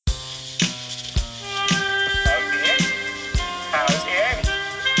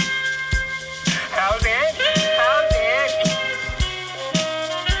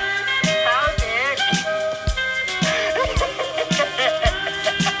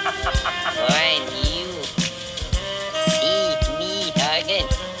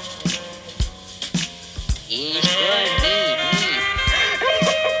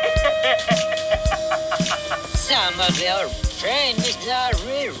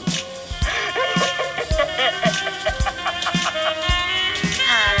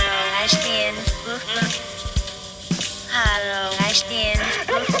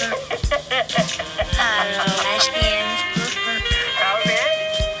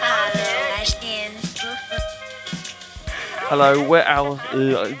Hello, we're Al.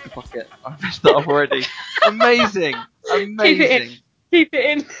 Fuck it, I messed that up already. Amazing, amazing. Keep it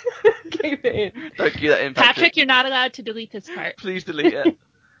in. Keep it in. Don't keep that in, Patrick, you're not allowed to delete this part. Please delete it.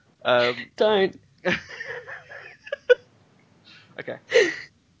 Don't. Okay.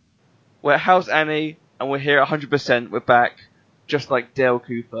 We're How's Annie, and we're here 100%. We're back, just like Dale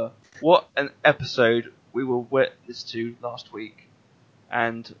Cooper. What an episode we were witness to last week.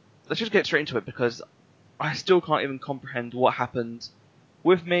 And let's just get straight into it, because I still can't even comprehend what happened.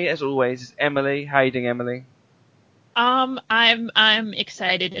 With me, as always, is Emily. How you doing, Emily? I'm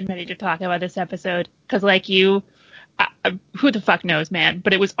excited and ready to talk about this episode because, like you, who the fuck knows, man?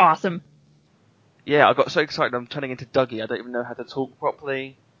 But it was awesome. Yeah, I got so excited I'm turning into Dougie. I don't even know how to talk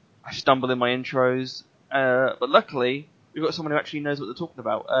properly. I stumble in my intros. But luckily, we've got someone who actually knows what they're talking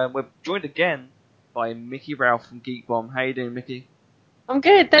about. We're joined again by Mickey Ralph from Geek Bomb. How you doing, Mickey? I'm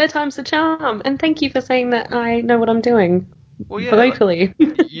good. Third time's the charm. And thank you for saying that I know what I'm doing. Well, yeah, vocally,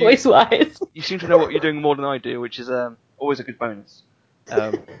 voice-wise. You seem to know what you're doing more than I do, which is always a good bonus.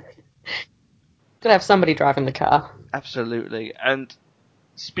 Gotta have somebody driving the car. Absolutely. And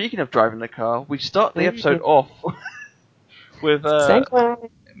speaking of driving the car, we start the episode off with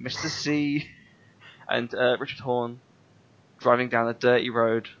Mr. C and Richard Horne driving down a dirty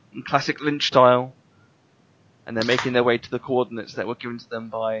road in classic Lynch style, and they're making their way to the coordinates that were given to them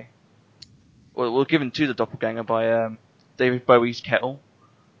by, well, were given to the doppelganger by David Bowie's kettle.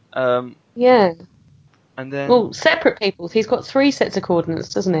 Yeah. And then... Well, separate people. He's got 3 sets of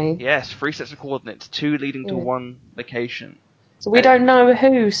coordinates, doesn't he? Yes, 3 sets of coordinates, 2 leading to one location. So we don't know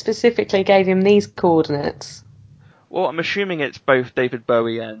who specifically gave him these coordinates. Well, I'm assuming it's both David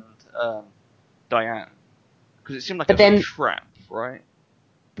Bowie and Diane. Because it seemed like it was a trap, right?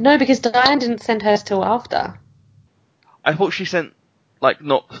 No, because Diane didn't send hers till after. I thought she sent, like,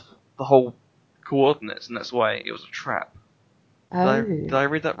 not the whole coordinates, and that's why it was a trap. Oh. Did I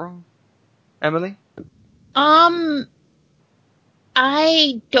read that wrong? Emily? I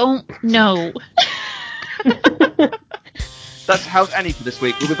don't know. That's How's Annie for this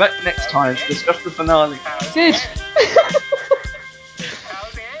week. We'll be back next time to discuss the finale. Good.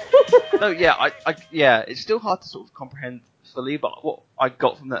 No, yeah, it's still hard to sort of comprehend fully, but what I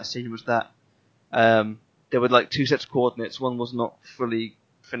got from that scene was that there were like 2 sets of coordinates. One was not fully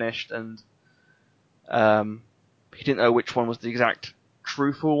finished, and he didn't know which one was the exact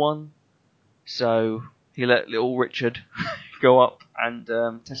truthful one. So he let little Richard go up and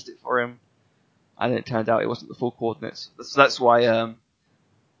test it for him, and it turned out it wasn't the full coordinates. So that's why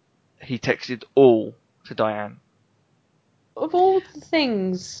he texted all to Diane. Of all the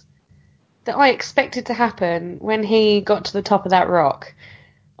things that I expected to happen when he got to the top of that rock,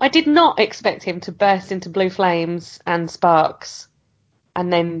 I did not expect him to burst into blue flames and sparks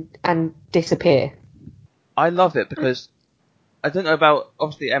and disappear. I love it because I don't know about,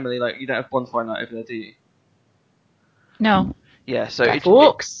 obviously, Emily, like, you don't have bonfire night over there, do you? No. Yeah, so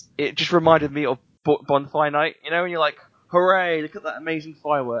it just reminded me of bonfire night, you know, when you're like, hooray, look at that amazing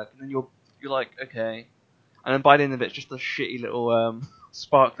firework, and then you're like, okay. And then by the end of it, it's just a shitty little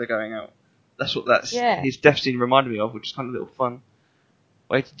spark they're going out. That's what his death scene reminded me of, which is kind of a little fun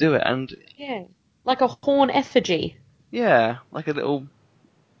way to do it. And yeah, like a horn effigy. Yeah, like a little...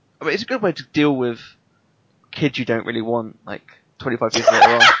 I mean, it's a good way to deal with kids you don't really want, like, 25 years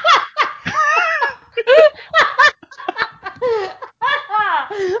later on.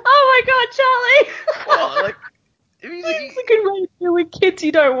 Oh my god, Charlie! What? Like, it's a good way to deal with kids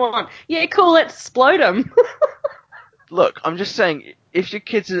you don't want. Yeah, cool, let's explode them. Look, I'm just saying, if your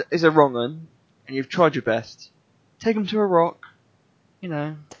kid is a wrong un, and you've tried your best, take them to a rock, you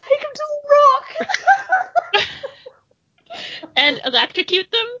know. Take them to a rock! And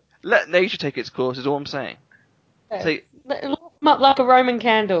electrocute them? Let nature take its course, is all I'm saying. Yeah. Light them up like a Roman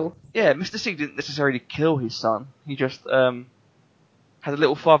candle. Yeah, Mr. C didn't necessarily kill his son. He just had a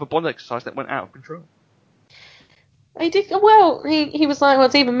little father bond exercise that went out of control. He did well. He was like, well,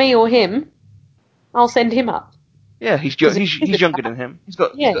 it's either me or him. I'll send him up. Yeah, he's younger than him. He's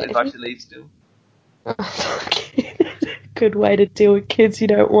got his life to lead still. Good way to deal with kids you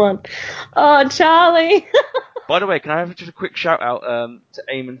don't want. Oh, Charlie! By the way, can I have just a quick shout out to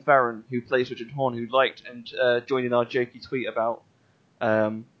Eamon Farron, who plays Richard Horne, who liked and joined in our jokey tweet about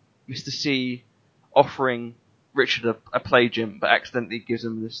Mr. C offering Richard a play gym, but accidentally gives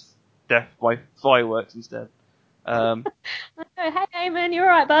him this death by fireworks instead. Hey, Eamon, you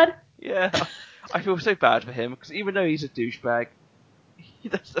alright, bud? Yeah, I feel so bad for him, because even though he's a douchebag,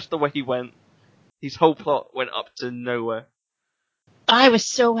 that's the way he went. His whole plot went up to nowhere. I was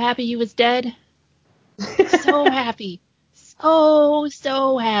so happy he was dead. So happy.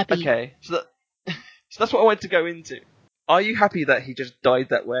 So happy. Okay, so that's what I wanted to go into. Are you happy that he just died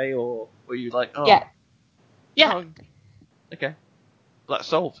that way, or were you like, oh, Yeah. oh, okay, that's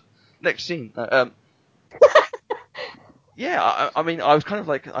solved. Next scene. Yeah, I mean, I was kind of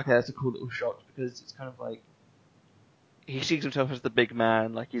like, okay, that's a cool little shot, because it's kind of like, he sees himself as the big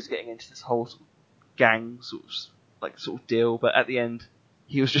man, like he's getting into this whole sort of gang sort of deal, but at the end,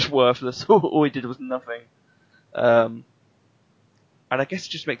 he was just worthless. All he did was nothing. And I guess it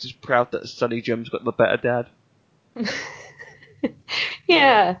just makes us proud that Sonny Jim's got the better dad.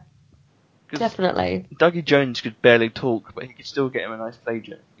 Yeah, definitely. Dougie Jones could barely talk, but he could still get him a nice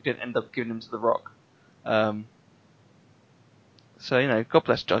playjet. He didn't end up giving him to The Rock. So, God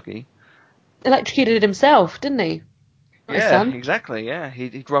bless Dougie. Electrocuted himself, didn't he? Not his son. Exactly, yeah.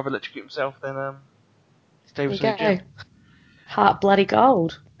 He'd rather electrocute himself than stay with Sonny Jim. Heart bloody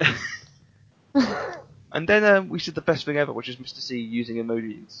gold. And then we said the best thing ever, which is Mr. C using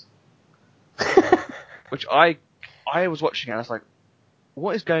emojis. Which I was watching and I was like,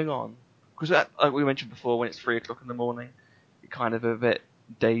 what is going on? Because like we mentioned before, when it's 3 o'clock in the morning, you're kind of a bit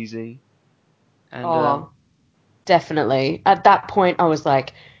daisy. And, definitely. At that point, I was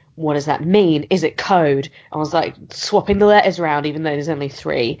like, what does that mean? Is it code? I was like swapping the letters around, even though there's only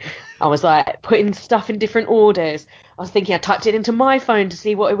 3. I was like putting stuff in different orders. I was thinking I typed it into my phone to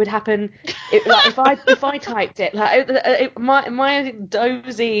see what it would happen if I typed it. Like my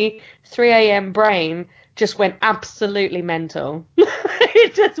dozy 3 a.m. brain just went absolutely mental.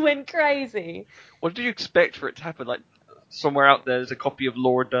 It just went crazy. What did you expect for it to happen? Like somewhere out there's a copy of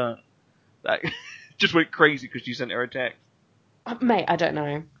Laura Dern that just went crazy because you sent her a text. Mate, I don't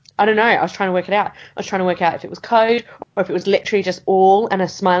know. I was trying to work it out. I was trying to work out if it was code or if it was literally just all and a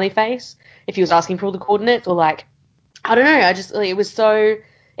smiley face. If he was asking for all the coordinates or like, I don't know. It was so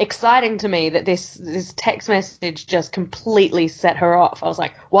exciting to me that this text message just completely set her off. I was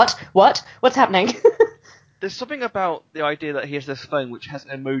like, what's happening? There's something about the idea that he has this phone which has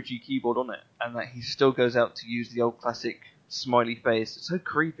an emoji keyboard on it, and that he still goes out to use the old classic smiley face. It's so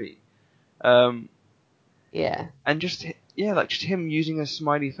creepy. Yeah. And just him using a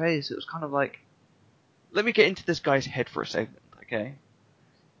smiley face. It was kind of like, let me get into this guy's head for a second, okay?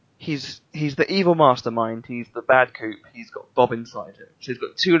 He's the evil mastermind. He's the bad coop. He's got Bob inside him. So he's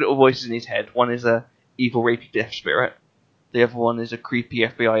got 2 little voices in his head. One is a evil, rapey death spirit. The other one is a creepy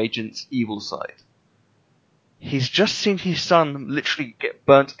FBI agent's evil side. He's just seen his son literally get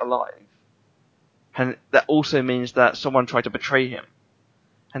burnt alive. And that also means that someone tried to betray him.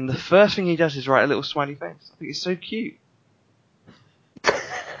 And the first thing he does is write a little smiley face. I think it's so cute.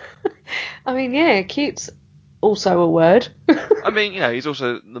 I mean, yeah, cute's also a word. I mean, he's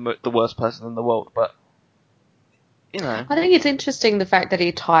also the worst person in the world, but, I think it's interesting the fact that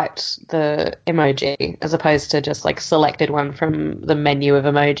he typed the emoji as opposed to just like selected one from the menu of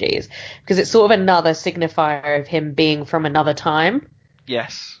emojis, because it's sort of another signifier of him being from another time.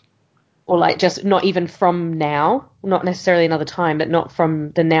 Yes. Or like just not even from now, not necessarily another time, but not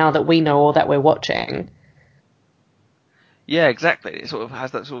from the now that we know or that we're watching. Yeah, exactly. It sort of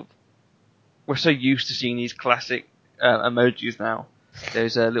has that sort of... We're so used to seeing these classic emojis now.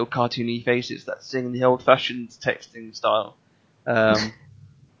 Those little cartoony faces that sing in the old-fashioned texting style.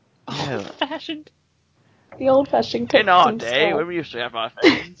 Old-fashioned? The old-fashioned texting in our day, style. when we used to have our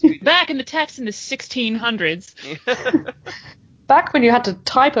phones. Back in the text in the 1600s. Back when you had to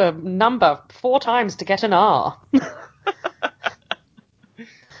type a number 4 times to get an R.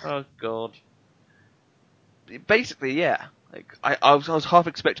 Oh, God. Basically, yeah. Like I was half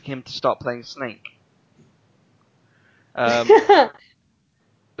expecting him to start playing Snake. But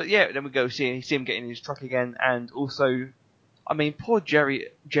yeah, then we go see him get in his truck again, and also, I mean, poor Jerry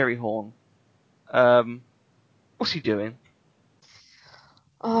Horn. What's he doing?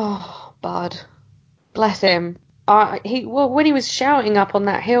 Oh, Bud. Bless him. When he was shouting up on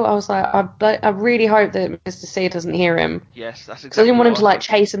that hill, I was like, I really hope that Mr. C doesn't hear him. Yes, that's exactly. So I didn't want him to like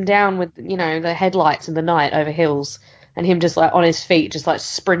chase him down with the headlights in the night over hills, and him just like on his feet, just like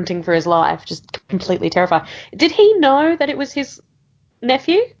sprinting for his life, just completely terrified. Did he know that it was his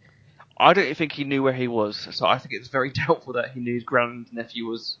nephew? I don't think he knew where he was, so I think it's very doubtful that he knew his grandnephew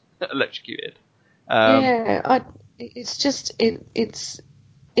was electrocuted. It's just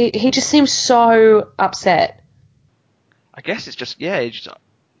he just seems so upset. I guess it's just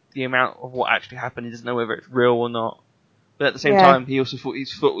the amount of what actually happened. He doesn't know whether it's real or not. But at the same time, he also thought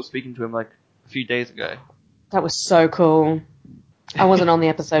his foot was speaking to him like a few days ago. That was so cool. I wasn't on the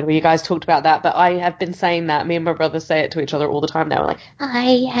episode where you guys talked about that, but I have been saying that. Me and my brother say it to each other all the time now. We're like,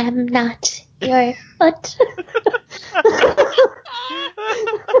 I am not your foot.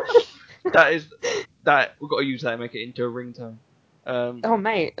 That is that we've got to use that and make it into a ringtone. Oh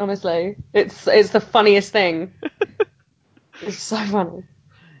mate, honestly, it's the funniest thing. It's so funny.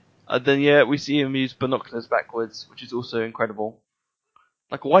 And then we see him use binoculars backwards, which is also incredible.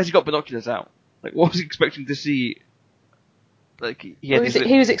 Like, why has he got binoculars out? Like, what was he expecting to see? Like, he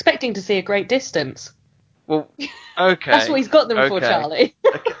was expecting to see a great distance. Well, okay. That's what he's got them for, Charlie.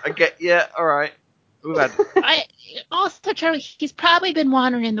 I get, yeah, all right. We've had. Also, Charlie, he's probably been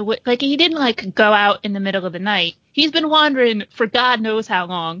wandering in the woods. Like, he didn't go out in the middle of the night. He's been wandering for God knows how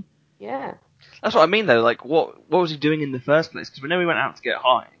long. Yeah. That's what I mean, though. Like, what was he doing in the first place? Because we know he went out to get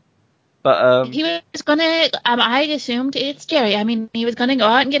high, but he was gonna. I assumed it's Jerry. I mean, he was gonna go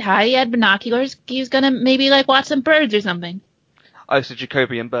out and get high. He had binoculars. He was gonna maybe watch some birds or something. Oh, so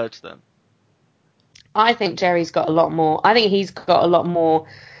Jacoby and birds then. I think Jerry's got a lot more. I think he's got a lot more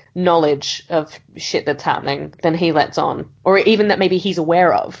knowledge of shit that's happening than he lets on, or even that maybe he's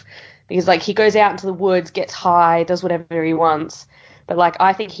aware of. Because he goes out into the woods, gets high, does whatever he wants. But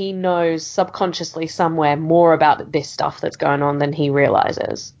I think he knows subconsciously somewhere more about this stuff that's going on than he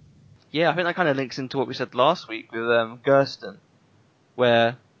realizes. Yeah, I think that kind of links into what we said last week with Gersten,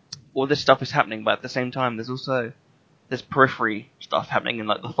 where all this stuff is happening, but at the same time, there's periphery stuff happening in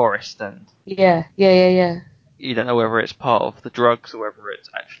the forest, and yeah. You don't know whether it's part of the drugs or whether it's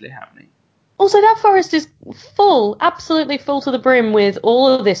actually happening. Also, that forest is full, absolutely full to the brim with all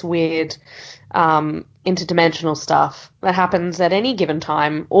of this weird interdimensional stuff that happens at any given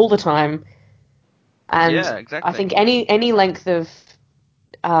time, all the time. And yeah, exactly. I think any length of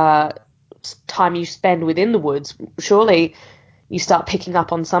time you spend within the woods, surely you start picking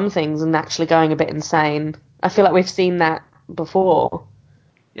up on some things and actually going a bit insane. I feel like we've seen that before.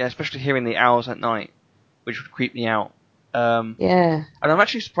 Yeah, especially hearing the owls at night, which would creep me out. Yeah. And I'm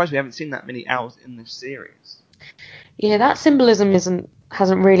actually surprised we haven't seen that many owls in this series. Yeah, that symbolism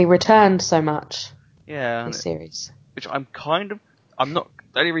hasn't really returned so much. Yeah. In this series. Which I'm not.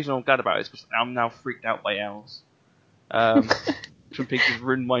 The only reason I'm glad about it is because I'm now freaked out by owls. Twin Peaks has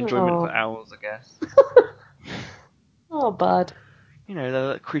ruined my enjoyment for owls, I guess. Oh, bud. You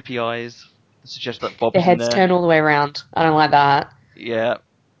know, the creepy eyes that suggest that Bob's Their heads in there. turn all the way around. I don't like that. Yeah.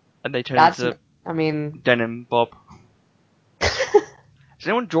 And they turn into denim Bob. Has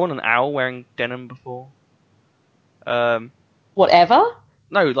anyone drawn an owl wearing denim before? Whatever?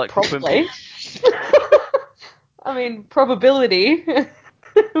 No, probably. I mean, probability.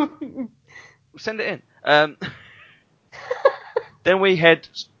 Send it in. Then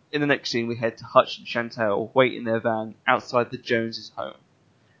in the next scene, we head to Hutch and Chantel wait in their van outside the Joneses' home.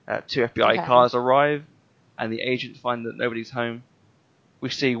 2 FBI cars arrive, and the agents find that nobody's home. We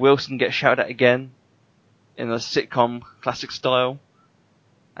see Wilson get shouted at again, in a sitcom classic style,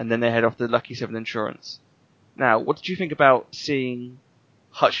 and then they head off to Lucky 7 Insurance. Now, what did you think about seeing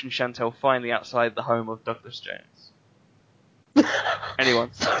Hutch and Chantel finally outside the home of Douglas Jones?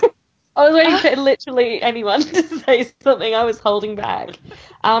 Anyone? I was waiting for literally anyone to say something. I was holding back.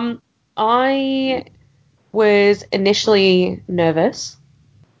 I was initially nervous,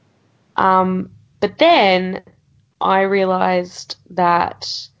 but then I realised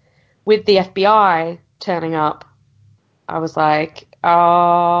that with the FBI turning up, I was like,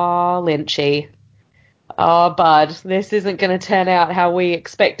 oh, Lynchy. Oh, bud, this isn't going to turn out how we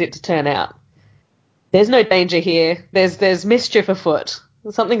expect it to turn out. There's no danger here. There's mischief afoot.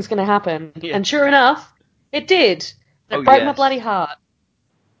 Something's going to happen. Yeah. And sure enough, it did. It broke my bloody heart.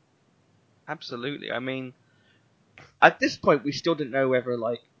 Absolutely. I mean, at this point, we still didn't know whether,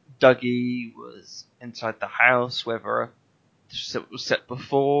 Dougie was inside the house, whether it was set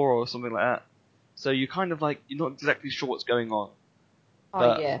before or something like that. So you're kind of you're not exactly sure what's going on.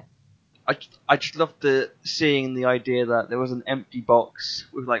 But yeah. I just loved seeing the idea that there was an empty box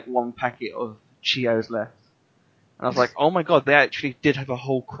with one packet of Cheetos left. And I was like, oh my god, they actually did have a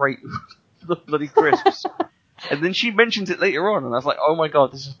whole crate full of bloody crisps. And then she mentions it later on, and I was like, oh my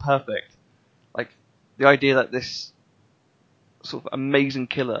god, this is perfect. The idea that this sort of amazing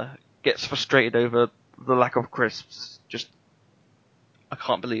killer gets frustrated over the lack of crisps, I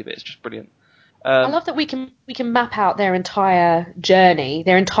can't believe it. It's just brilliant. I love that we can map out their entire journey,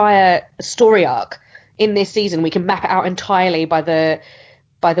 their entire story arc in this season. We can map it out entirely by the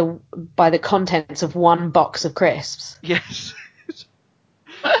contents of one box of crisps. Yes,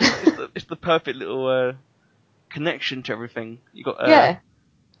 it's the perfect little connection to everything. You got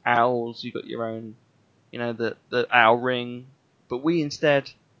owls, you got your own, the owl ring, but we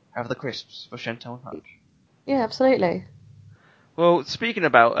instead have the crisps for Chantal and Hutch. Yeah, absolutely. Well, speaking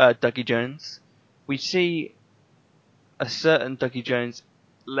about Dougie Jones, we see a certain Dougie Jones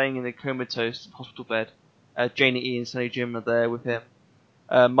laying in a comatose hospital bed. Janie E and Sonny Jim are there with him.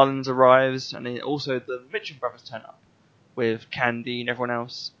 Mullins arrives, and then also the Mitchum brothers turn up with Candy and everyone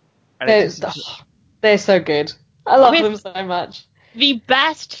else. And they're so good. I love them so much. The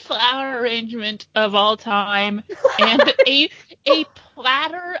best flower arrangement of all time, and a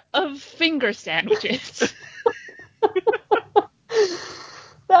platter of finger sandwiches.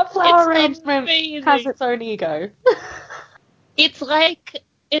 That flower arrangement has its own ego. It's like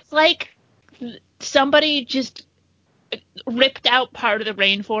somebody just ripped out part of the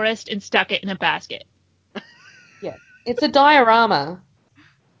rainforest and stuck it in a basket. Yeah, it's a diorama.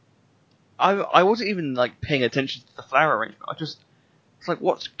 I wasn't even like paying attention to the flower arrangement. It's like,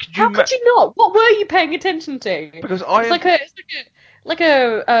 what? How could you not? What were you paying attention to? Because it's like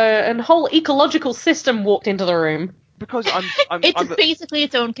a whole ecological system walked into the room. Because it's basically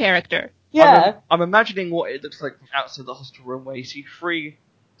its own character. Yeah. I'm imagining what it looks like from outside the hospital room, where you see three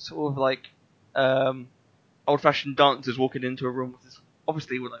sort of like old-fashioned dancers walking into a room with this,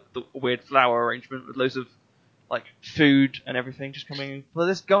 obviously with like the weird flower arrangement with loads of like food and everything just coming in. But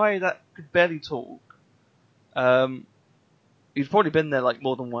this guy that could barely talk, he's probably been there like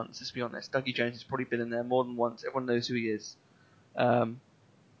more than once. Let's be honest, Dougie Jones has probably been in there more than once. Everyone knows who he is.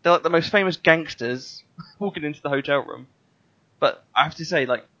 They're like the most famous gangsters walking into the hotel room. But I have to say,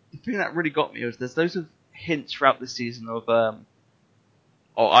 like, the thing that really got me was there's loads of hints throughout this season of,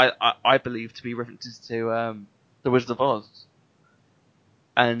 I believe to be references to The Wizard of Oz.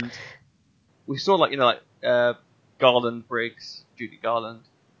 And we saw, like, Garland Briggs, Judy Garland,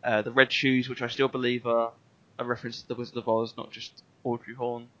 the red shoes, which I still believe are a reference to The Wizard of Oz, not just Audrey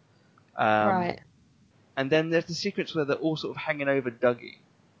Horne. Right. And then there's the sequence where they're all sort of hanging over Dougie.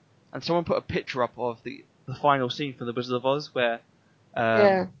 And someone put a picture up of the final scene from The Wizard of Oz where...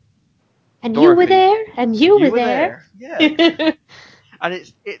 yeah. And Dorothy, you were there, and you were there. Yeah.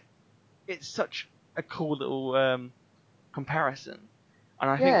 And it's such a cool little comparison. And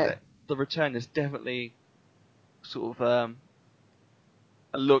I think that The Return is definitely sort of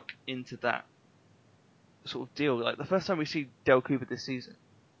a look into that sort of deal. Like, the first time we see Dale Cooper this season,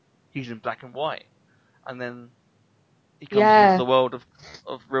 he's in black and white. And then he comes into the world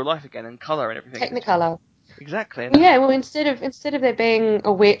of real life again, and colour and everything. Technicolor. Exactly. Yeah, well, instead of there being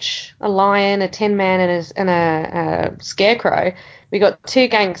a witch, a lion, a tin man, and a scarecrow, we got two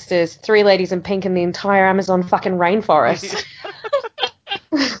gangsters, three ladies in pink, and the entire Amazon fucking rainforest.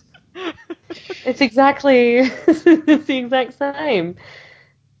 It's the exact same.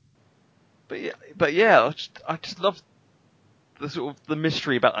 But yeah, I just love the sort of the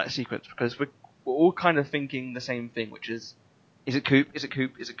mystery about that sequence, because we're all kind of thinking the same thing, which is it Coop? Is it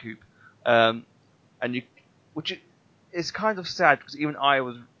Coop? Is it Coop? Which is kind of sad, because even I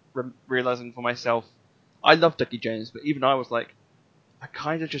was realizing for myself, I love Dougie Jones, but even I was like, I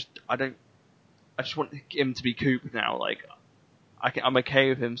just want him to be Coop now. Like, I'm okay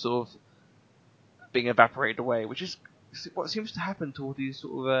with him sort of being evaporated away, which is what seems to happen to all these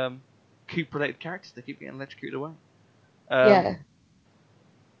sort of Coop-related characters. They keep getting electrocuted away. Yeah.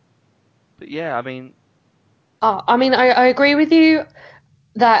 But yeah, I mean... I agree with you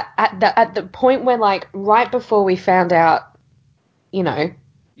that at the point where, like, right before we found out,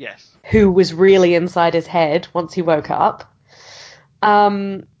 Yes. who was really inside his head once he woke up,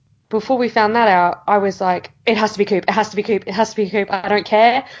 before we found that out, I was like, it has to be Coop, it has to be Coop, it has to be Coop, I don't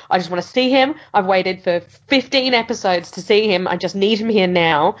care, I just want to see him, I've waited for 15 episodes to see him, I just need him here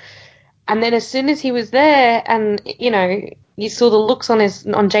now. And then as soon as he was there, and, you saw the looks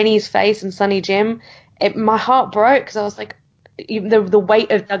on Janie's face and Sonny Jim, my heart broke, because I was like, the weight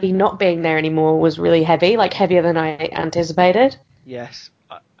of Dougie not being there anymore was really heavy, like heavier than I anticipated. Yes,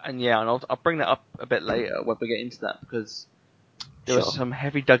 and I'll bring that up a bit later when we get into that, because there was some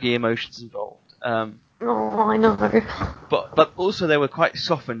heavy Dougie emotions involved. Oh, I know. But also they were quite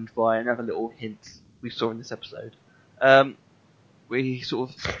softened by another little hint we saw in this episode. We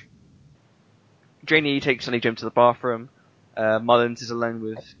sort of... Janie takes Sonny Jim to the bathroom. Mullins is alone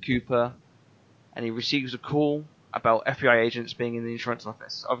with Cooper, and he receives a call about FBI agents being in the insurance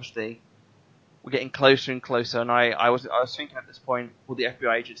office. Obviously, we're getting closer and closer, and I was thinking at this point, will the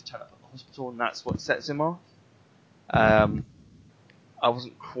FBI agents turn up at the hospital, and that's what sets him off? I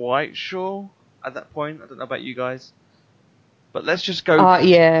wasn't quite sure at that point. I don't know about you guys, but let's just go.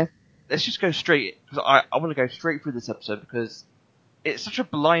 Yeah. Let's just go straight, because I want to go straight through this episode, because it's such a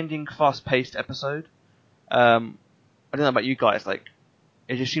blinding, fast-paced episode. I don't know about you guys, like,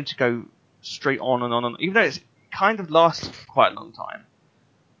 it just seemed to go straight on and on and on, even though it kind of lasts quite a long time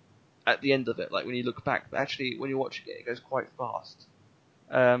at the end of it, like when you look back, but actually when you're watching it, it goes quite fast.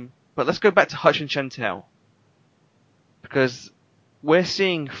 But let's go back to Hutch and Chantel, because we're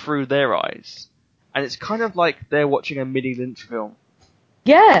seeing through their eyes, and it's kind of like they're watching a mini Lynch film.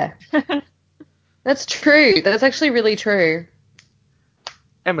 Yeah. That's true. That's actually really true.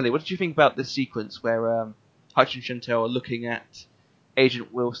 Emily, what did you think about this sequence where Hutch and Chantel are looking at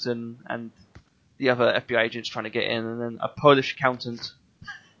Agent Wilson and the other FBI agents trying to get in, and then a Polish accountant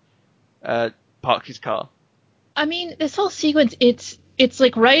parks his car? I mean, this whole sequence, it's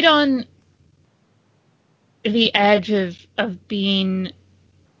like right on the edge of being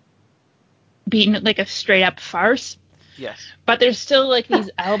like a straight up farce. Yes. But there's still like these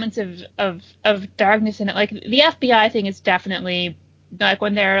elements of darkness in it. Like the FBI thing is definitely like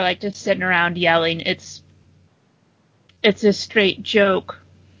when they're like just sitting around yelling, it's a straight joke.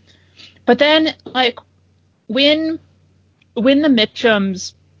 But then like when the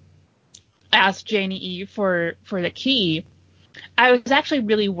Mitchums asked Janie E for the key, I was actually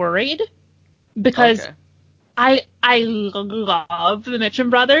really worried because I love the Mitchum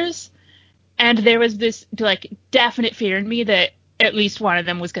brothers, and there was this like definite fear in me that at least one of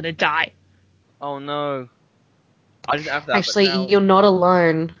them was going to die. Oh no. I didn't have that. Actually, you're not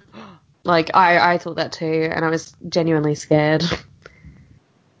alone. Like, I thought that too, and I was genuinely scared.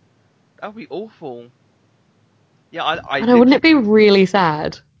 That would be awful. Yeah, I know, wouldn't it be really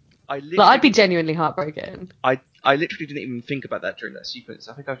sad? I'd be didn't- genuinely heartbroken. I literally didn't even think about that during that sequence.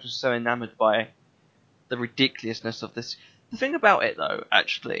 I think I was just so enamored by the ridiculousness of this. The thing about it, though,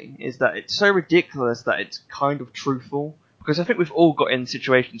 actually, is that it's so ridiculous that it's kind of truthful. Because I think we've all got in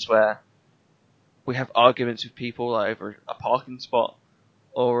situations where we have arguments with people like, over a parking spot,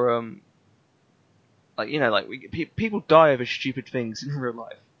 or people die over stupid things in real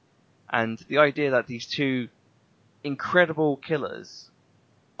life. And the idea that these two incredible killers,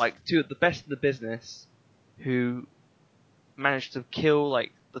 like two of the best in the business, who managed to kill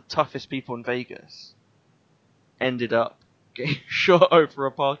like the toughest people in Vegas, ended up getting shot over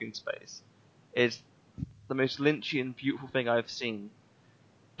a parking space, is the most Lynchian, beautiful thing I've seen.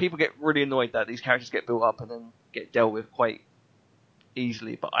 People get really annoyed that these characters get built up and then get dealt with quite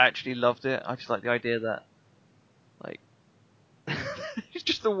easily, but I actually loved it. I just like the idea that, like, it's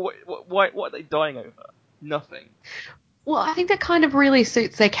just what are they dying over? Nothing. Well, I think that kind of really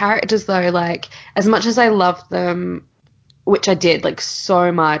suits their characters, though. Like, as much as I loved them, which I did, like,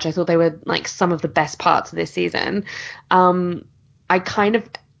 so much, I thought they were, like, some of the best parts of this season. I kind of,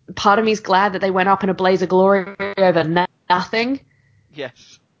 part of me is glad that they went up in a blaze of glory over nothing.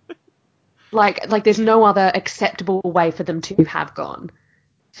 Yes. Like, there's no other acceptable way for them to have gone,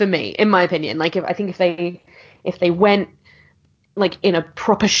 for me, in my opinion. Like, I think if they went, like, in a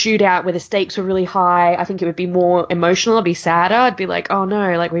proper shootout where the stakes were really high, I think it would be more emotional. I'd be sadder. I'd be like, oh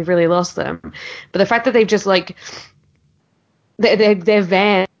no, like, we've really lost them. But the fact that they've just, like, their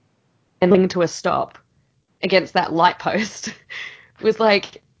van ending to a stop against that light post was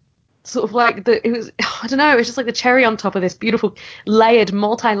like, sort of like it was, I don't know, it was just like the cherry on top of this beautiful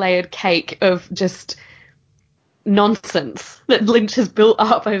multi-layered cake of just nonsense that Lynch has built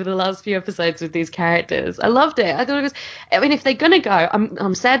up over the last few episodes with these characters. I loved it. I thought it was, I mean, if they're gonna go,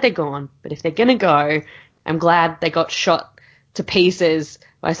 I'm sad they're gone, but if they're gonna go, I'm glad they got shot to pieces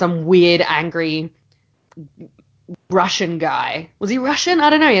by some weird, angry Russian guy. Was he Russian?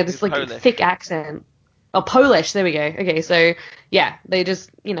 I don't know. He had this like Polish. thick accent. Oh, Polish. There we go. Okay, so yeah, they just,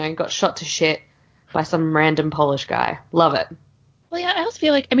 got shot to shit by some random Polish guy. Love it. Well, yeah, I also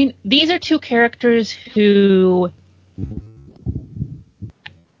feel like, I mean, these are two characters who,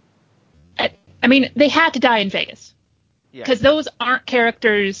 I mean, they had to die in Vegas. Because those aren't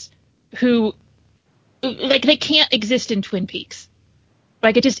characters who, like, they can't exist in Twin Peaks.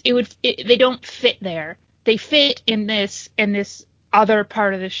 Like, they don't fit there. They fit in this other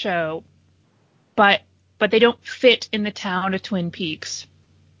part of the show, but they don't fit in the town of Twin Peaks.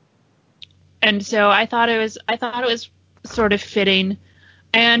 And so I thought it was sort of fitting.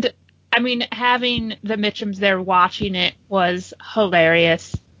 And I mean, having the Mitchums there watching it was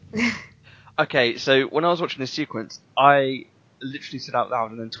hilarious. Okay, so when I was watching this sequence, I literally said out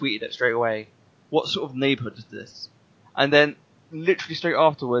loud and then tweeted it straight away, what sort of neighborhood is this? And then literally straight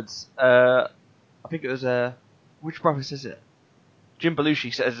afterwards, I think it was, which brother says it? Jim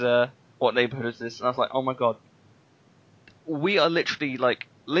Belushi says, what neighborhood is this? And I was like, oh my god. We are literally, like,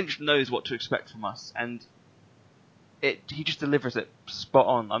 Lynch knows what to expect from us, and he just delivers it spot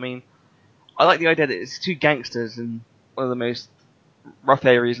on. I mean, I like the idea that it's two gangsters in one of the most rough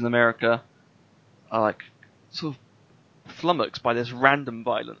areas in America are, like, sort of flummoxed by this random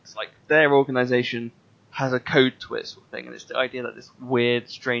violence. Like, their organization has a code to it, sort of thing, and it's the idea that this weird,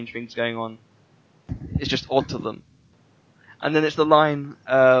 strange thing's going on. It's just odd to them. And then it's the line,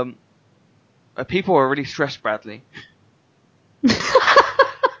 people are really stressed, Bradley. I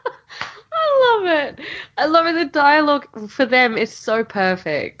love it. I love it. The dialogue for them is so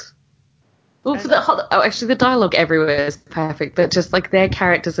perfect. Well, for actually, the dialogue everywhere is perfect, but just like their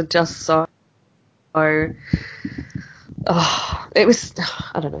characters are just so. Oh, it was.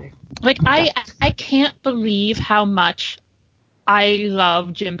 I don't know. Like I can't believe how much I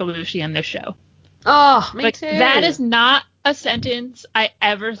love Jim Belushi in this show. Oh, me like, too. That is not a sentence I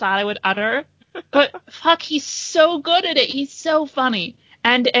ever thought I would utter. But fuck, he's so good at it. He's so funny.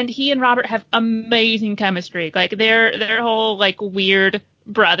 And he and Robert have amazing chemistry. Like their whole like weird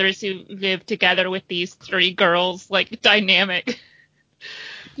brothers who live together with these three girls like dynamic.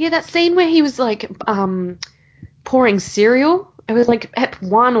 Yeah, that scene where he was like pouring cereal. It was like ep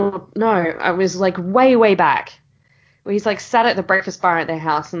 1 or no, it was like way back. Where he's like sat at the breakfast bar at their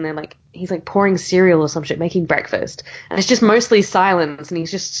house and they're like he's like pouring cereal or some shit, making breakfast. And it's just mostly silence and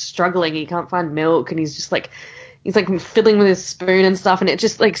he's just struggling, he can't find milk and he's like fiddling with his spoon and stuff, and it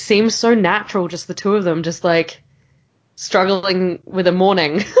just like seems so natural, just the two of them just like struggling with a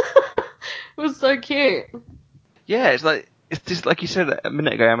morning. It was so cute. Yeah, it's just like you said a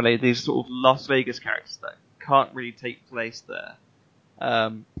minute ago, Emily, these sort of Las Vegas characters that can't really take place there.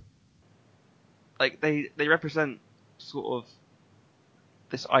 Like they represent sort of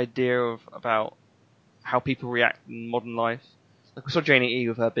this idea of about how people react in modern life. Like we saw Janie E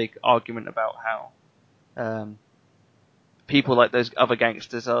with her big argument about how people like those other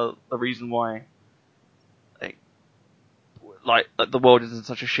gangsters are the reason why like the world is in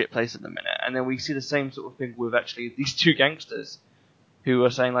such a shit place at the minute. And then we see the same sort of thing with actually these two gangsters who are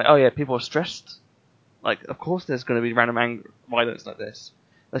saying like, oh yeah, people are stressed. Like, of course there's going to be random anger, violence like this.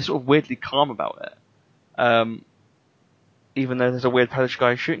 They're sort of weirdly calm about it. Even though there's a weird Polish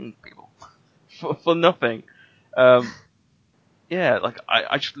guy shooting people for nothing. Yeah, like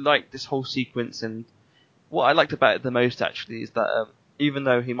I just like this whole sequence, and what I liked about it the most actually is that even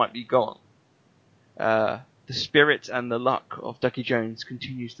though he might be gone, the spirit and the luck of Ducky Jones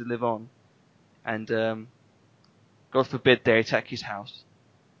continues to live on, and God forbid they attack his house.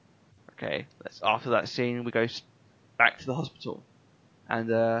 Okay, after that scene we go back to the hospital,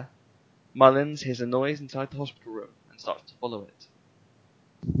 and Mullins hears a noise inside the hospital room and starts to follow it.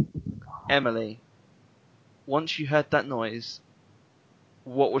 Emily, once you heard that noise,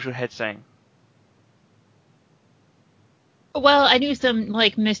 what was your head saying? Well, I knew some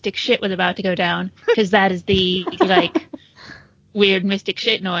like mystic shit was about to go down because that is the like weird mystic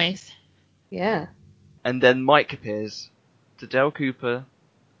shit noise. Yeah. And then Mike appears to Dale Cooper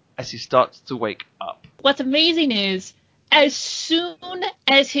as he starts to wake up. What's amazing is, as soon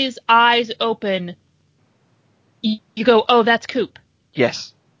as his eyes open, you go, "Oh, that's Coop."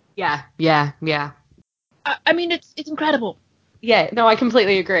 Yes. Yeah. I mean, it's incredible. Yeah, no, I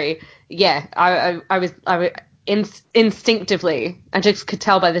completely agree. Yeah, I was instinctively, I just could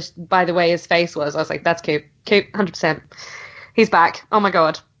tell by the way his face was. I was like, that's Coop, 100%. He's back. Oh my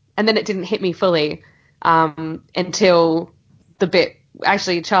god! And then it didn't hit me fully until the bit.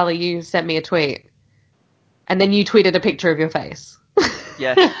 Actually, Charlie, you sent me a tweet, and then you tweeted a picture of your face.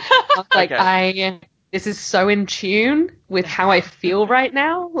 Yeah. I was like, Okay. this is so in tune with how I feel right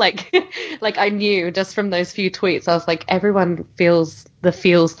now. Like I knew just from those few tweets, I was like, everyone feels the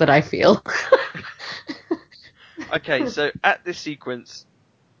feels that I feel. Okay, so at this sequence,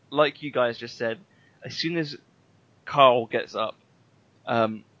 like you guys just said, as soon as Carl gets up,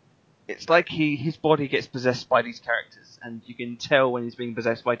 it's like his body gets possessed by these characters, and you can tell when he's being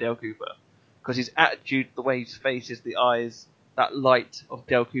possessed by Dale Cooper, because his attitude, the way his face is, the eyes, that light of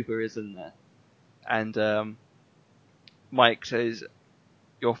Dale Cooper is in there. And Mike says,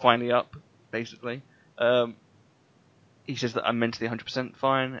 "You're finally up," basically. He says that I'm mentally 100%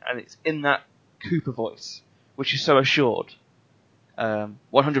 fine, and it's in that Cooper voice, which is so assured.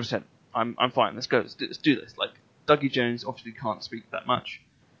 100%. I'm fine. Let's go. Let's do this. Like, Dougie Jones obviously can't speak that much.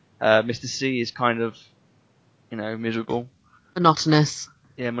 Mr. C is kind of, miserable. Monotonous.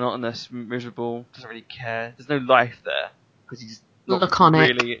 Yeah, monotonous, miserable. Doesn't really care. There's no life there because he's not Laconic.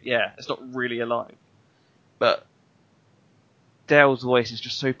 really. Yeah, it's not really alive. But Dale's voice is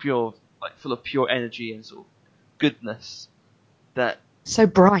just so pure, like full of pure energy and sort of goodness that. So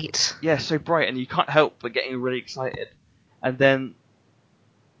bright. Yeah, so bright, and you can't help but getting really excited. And then,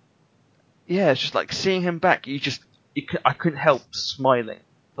 yeah, it's just like seeing him back. I couldn't help smiling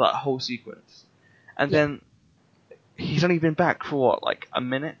for that whole sequence. And then he's only been back for what, like a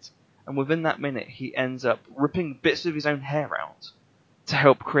minute? And within that minute, he ends up ripping bits of his own hair out to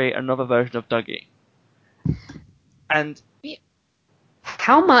help create another version of Dougie. And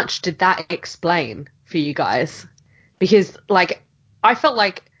how much did that explain for you guys? Because, like, I felt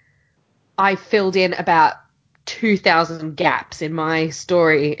like I filled in about 2,000 gaps in my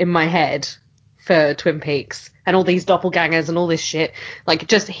story in my head for Twin Peaks and all these doppelgangers and all this shit. Like,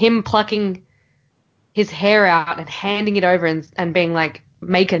 just him plucking his hair out and handing it over and being like,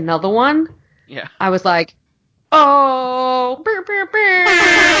 make another one. Yeah. I was like, oh, burr, burr, burr.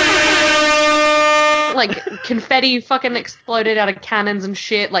 Like, confetti fucking exploded out of cannons and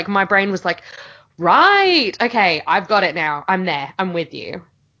shit. Like, my brain was like, right, okay, I've got it now. I'm there. I'm with you.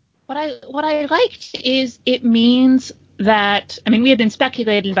 What I liked is it means that, I mean, we had been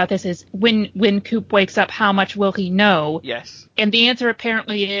speculating about this, is when Coop wakes up, how much will he know? Yes. And the answer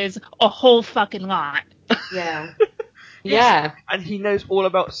apparently is a whole fucking lot. Yeah. Yes, Yeah. and he knows all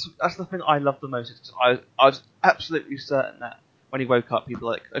about. That's the thing I love the most. Is I was absolutely certain that when he woke up, he'd be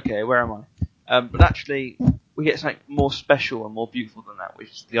like, "Okay, where am I?" But actually, we get something more special and more beautiful than that,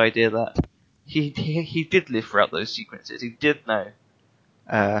 which is the idea that he did live throughout those sequences. He did know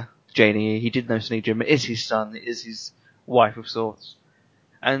Janie. He did know Sonny Jim. It is his son. It is his wife of sorts.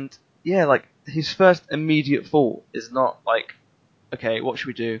 And yeah, like his first immediate thought is not like, "Okay, what should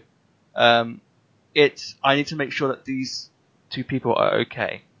we do?" It's, I need to make sure that these two people are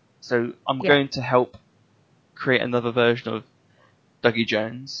okay. So I'm going to help create another version of Dougie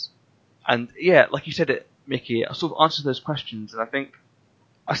Jones. And yeah, like you said it, Mickey, I sort of answered those questions, and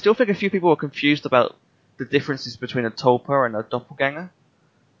I still think a few people are confused about the differences between a Tulpa and a doppelganger.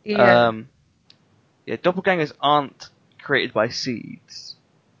 Yeah. Doppelgangers aren't created by seeds.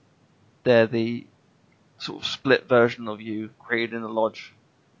 They're the sort of split version of you created in the lodge.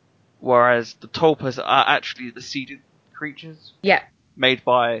 Whereas the Tulpas are actually the seeded creatures. Yeah. Made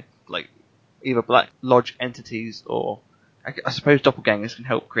by, like, either Black Lodge entities or, I suppose doppelgangers can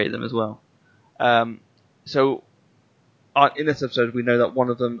help create them as well. So, in this episode, we know that one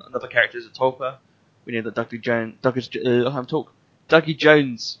of them, another character, is a Tulpa. We know that Dougie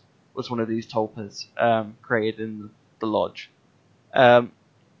Jones was one of these Tulpas created in the Lodge. So,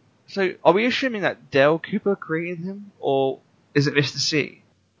 are we assuming that Dale Cooper created him, or is it Mr. C?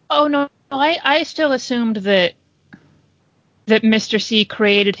 Oh, no, I still assumed that Mr. C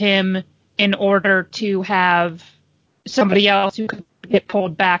created him in order to have somebody else who could get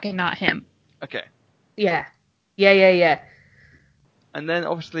pulled back and not him. Okay. Yeah. And then,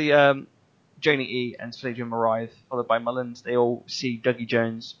 obviously, Janie E. and Sonny Jim arrive, followed by Mullins. They all see Dougie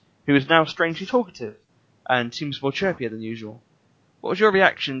Jones, who is now strangely talkative and seems more chirpier than usual. What was your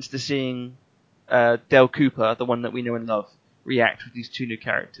reactions to seeing Dale Cooper, the one that we know and love, react with these two new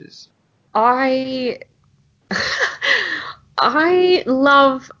characters? I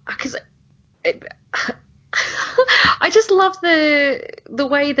love, because I just love the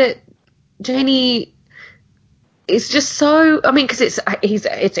way that Janie is just so, I mean, because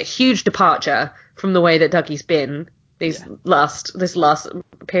it's a huge departure from the way that Dougie's been this last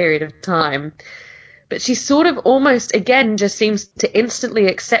period of time. But she sort of almost, again, just seems to instantly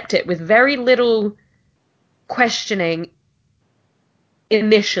accept it with very little questioning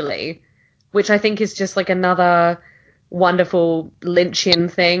initially, which I think is just like another wonderful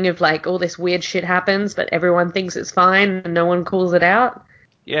Lynchian thing of like all this weird shit happens, but everyone thinks it's fine and no one calls it out.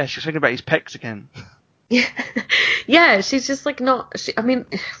 Yeah, she's thinking about his pecs again. Yeah, she's just like not. I mean,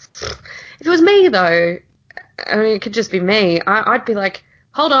 if it was me though, I mean, it could just be me. I'd be like,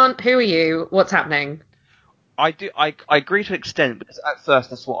 hold on, who are you? What's happening? I agree to an extent, because at first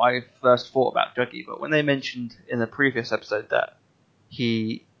that's what I first thought about Dougie, but when they mentioned in the previous episode that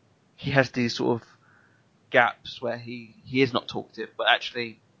he has these sort of gaps where he is not talkative, but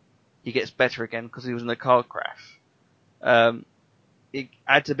actually he gets better again because he was in a car crash. It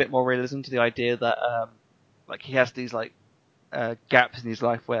adds a bit more realism to the idea that like he has these like gaps in his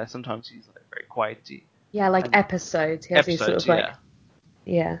life where sometimes he's like very quiety. Yeah, like episodes. He has these sort of like,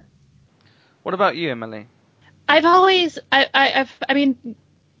 yeah. What about you, Emily? I've always, I mean,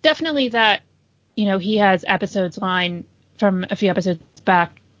 definitely that, you know, he has episodes line from a few episodes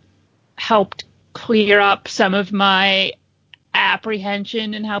back helped clear up some of my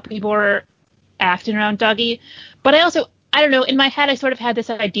apprehension and how people were acting around Dougie. But I also, I don't know, in my head I sort of had this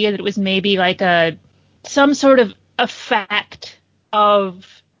idea that it was maybe like some sort of effect of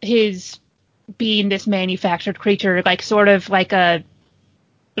his being this manufactured creature, like sort of like a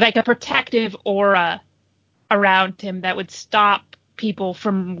protective aura around him that would stop people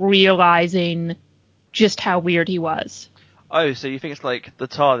from realizing just how weird he was. Oh, so you think it's like the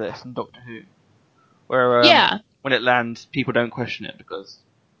TARDIS in Doctor Who, where when it lands, people don't question it because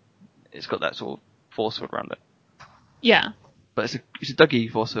it's got that sort of force field around it. Yeah. But it's a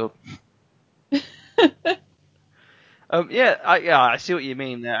Dougie force field. I see what you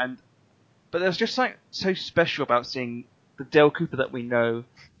mean there, but there's just something so special about seeing the Dale Cooper that we know,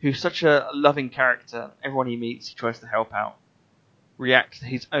 who's such a loving character. Everyone he meets, he tries to help out. React to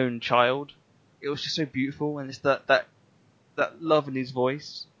his own child it was just so beautiful, and it's that love in his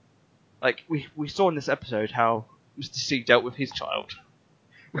voice. Like we saw in this episode how Mr. C dealt with his child,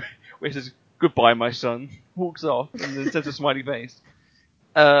 where he says goodbye, my son, walks off, and then says a smiley face.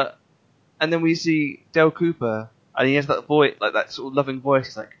 And then we see Dale Cooper, and he has that voice, like that sort of loving voice.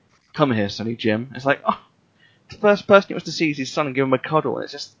 He's like, "Come here, Sonny Jim." It's like, oh, the first person he wants to see is his son and give him a cuddle. And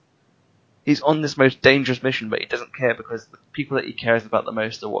it's just, he's on this most dangerous mission, but he doesn't care because the people that he cares about the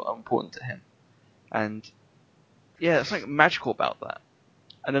most are what are important to him. And yeah, there's something magical about that.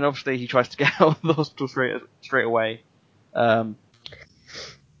 And then obviously he tries to get out of the hospital straight away.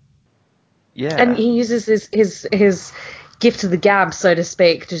 Yeah. And he uses his gift of the gab, so to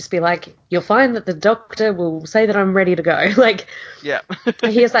speak, to just be like, you'll find that the doctor will say that I'm ready to go. Like, yeah.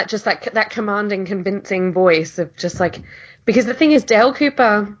 he has that commanding, convincing voice of just like, because the thing is, Dale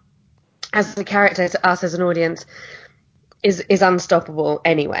Cooper, as a character to us as an audience, is unstoppable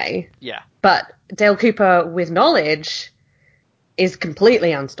anyway. Yeah. But Dale Cooper with knowledge is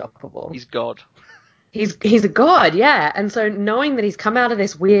completely unstoppable. He's God. He's a god, yeah. And so knowing that he's come out of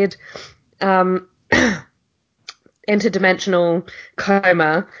this weird interdimensional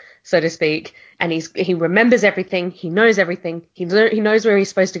coma, so to speak, and he remembers everything, he knows everything, he knows where he's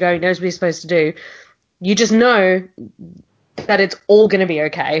supposed to go, he knows what he's supposed to do. You just know that it's all going to be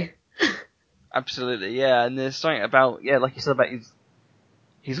okay. Absolutely, yeah. And there's something about, yeah, like you said, about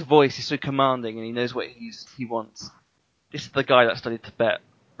his voice is so commanding, and he knows what he wants. This is the guy that studied Tibet,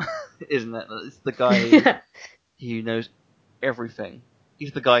 isn't it? It's the guy who knows everything.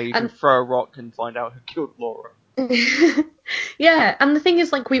 He's the guy who can throw a rock and find out who killed Laura. Yeah, and the thing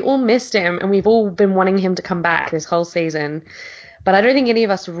is, like, we all missed him, and we've all been wanting him to come back this whole season. But I don't think any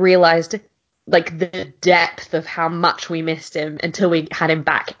of us realised, like, the depth of how much we missed him until we had him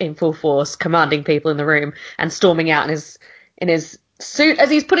back in full force, commanding people in the room and storming out in his suit as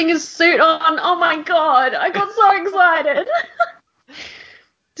he's putting his suit on. Oh my god, I got so excited.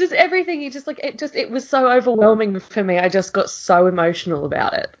 Just everything, it was so overwhelming for me. I just got so emotional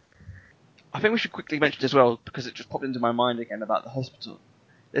about it. I think we should quickly mention as well, because it just popped into my mind again about the hospital.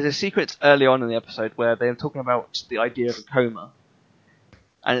 There's a sequence early on in the episode where they're talking about just the idea of a coma.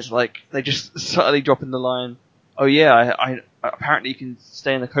 And it's like, they just subtly drop in the line, oh yeah, I apparently you can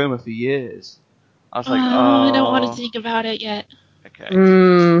stay in a coma for years. I was like, oh. I don't want to think about it yet. Okay.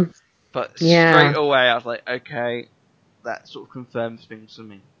 But yeah. Straight away I was like, okay, that sort of confirms things for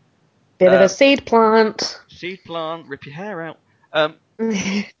me. Bit of a seed plant. Seed plant, rip your hair out.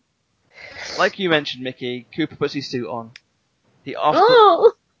 Like you mentioned, Mickey, Cooper puts his suit on. He asks.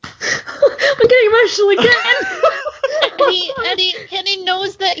 Oh! I'm getting emotional again! and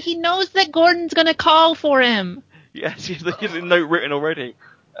he knows that Gordon's gonna call for him. Yes, he has a note written already.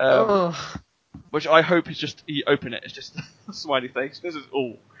 Which I hope is just, you open it, it's just a smiley face. This is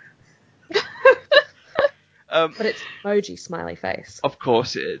all. But it's emoji smiley face. Of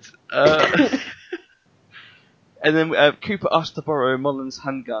course it is. And then Cooper asks to borrow Mullen's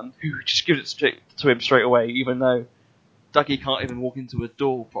handgun, who just gives it to him straight away, even though Dougie can't even walk into a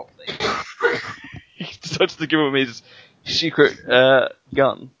door properly. He decides to give him his secret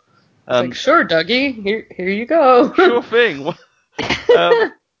gun. Like, sure, Dougie, here you go. Sure thing.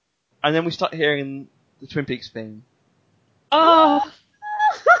 And then we start hearing the Twin Peaks theme. Oh!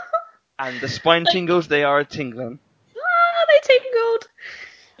 And the spine tingles, they are tingling. Ah, they tingled.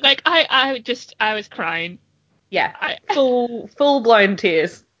 Like, I was crying. Yeah, full blown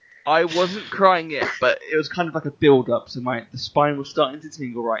tears. I wasn't crying yet, but it was kind of like a build-up, so the spine was starting to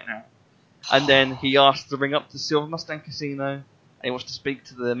tingle right now. And then he asked to ring up to Silver Mustang Casino, and he wants to speak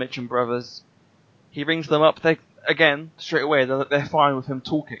to the Mitchum brothers. He rings them up. Straight away, they're fine with him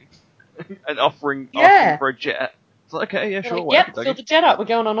talking and offering for a jet. It's like, okay, yeah, sure. Yep, fill the jet up. We're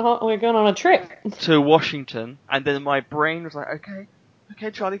going on a trip to Washington. And then my brain was like,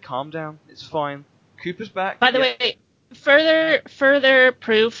 okay, Charlie, calm down. It's fine. Cooper's back. By the way, further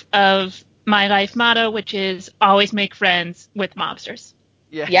proof of my life motto, which is always make friends with mobsters.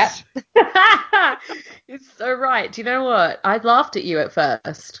 Yes. Yep. You're so right. Do you know what? I laughed at you at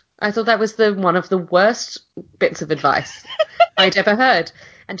first. I thought that was one of the worst bits of advice I'd ever heard.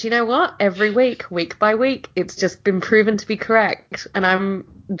 And do you know what? Every week by week, it's just been proven to be correct. And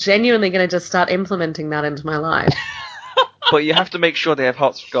I'm genuinely going to just start implementing that into my life. But you have to make sure they have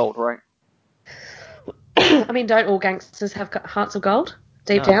hearts of gold, right? I mean, don't all gangsters have hearts of gold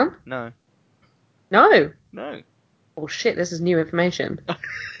deep down? No. No? No. Oh shit, this is new information.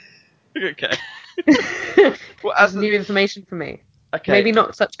 Okay. Well, this is new information for me. Okay. Maybe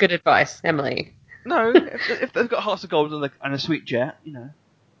not such good advice, Emily. No, if they've got hearts of gold and a sweet jet, you know.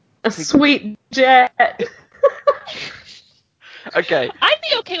 A sweet jet! Okay. I'd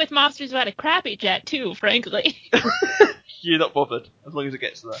be okay with Monsters About a Crappy Jet too, frankly. You're not bothered, as long as it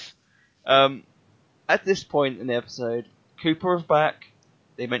gets there. At this point in the episode, Cooper is back.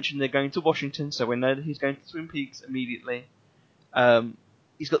 They mentioned they're going to Washington, so we know that he's going to Twin Peaks immediately.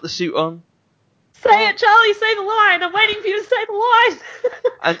 He's got the suit on. Say it, Charlie, say the line! I'm waiting for you to say the line!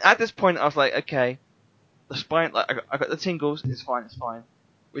 And at this point, I was like, okay, the spine, like, I got the tingles, it's fine.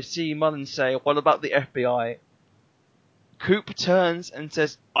 We see Mullen say, what about the FBI? Coop turns and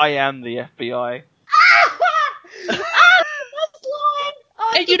says, I am the FBI.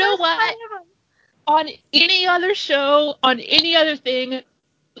 And you know what? On any other show, on any other thing,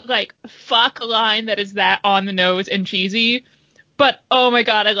 like, fuck a line that is that on the nose and cheesy. But, oh my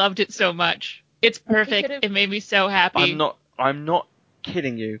god, I loved it so much. It's perfect. It made me so happy. I'm not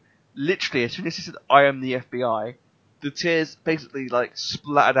kidding you. Literally, as soon as he said, I am the FBI, the tears basically, like,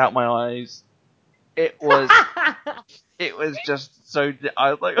 splattered out my eyes. It was just so...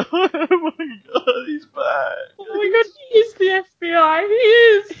 I was like, oh my god, he's back. Oh my god, he is the FBI, he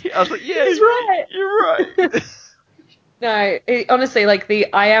is! I was like, yeah, he's right. You're right. No, honestly, like,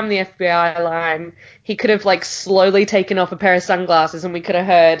 the I am the FBI line, he could have, like, slowly taken off a pair of sunglasses and we could have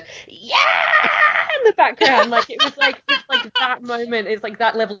heard, yeah, in the background. Like, it's like that moment, it's like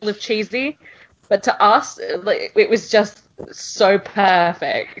that level of cheesy. But to us, like, it was just so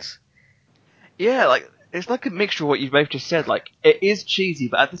perfect. Yeah, like, it's like a mixture of what you both just said. Like, it is cheesy,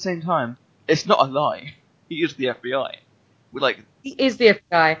 but at the same time, it's not a lie. He is the FBI. He is the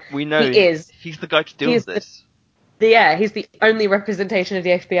FBI. We know he is. He's the guy to deal with this. He's the only representation of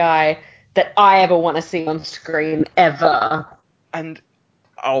the FBI that I ever want to see on screen, ever. And,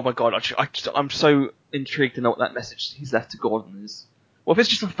 oh my god, I'm so intrigued to know what that message he's left to Gordon is. Well, if it's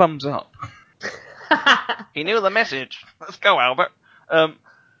just a thumbs up. He knew the message. Let's go, Albert.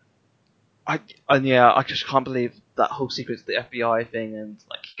 I just can't believe that whole sequence, the FBI thing, and,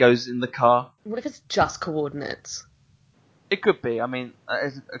 like, he goes in the car. What if it's just coordinates? It could be. I mean, that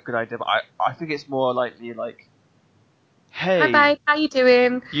is a good idea, but I think it's more likely, like, hey, hi babe, how you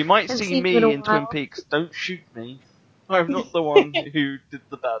doing? You might see me in Twin Peaks. Don't shoot me. I'm not the one who did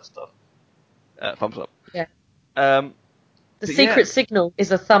the bad stuff. Thumbs up. Yeah. The secret signal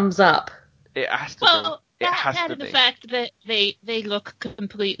is a thumbs up. It has to be. It has to be. The fact that they look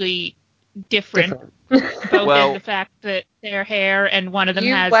completely different. Both in the fact that their hair and one of them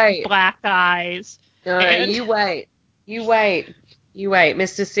has black eyes. No, you wait.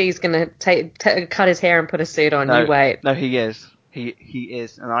 Mr. C's gonna cut his hair and put a suit on. You wait. No, he is. He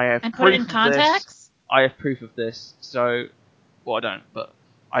is, and I have and proof put it in contacts. I have proof of this. So, well, I don't, but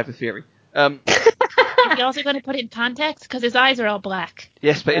I have a theory. Is he also going to put it in contacts? Because his eyes are all black.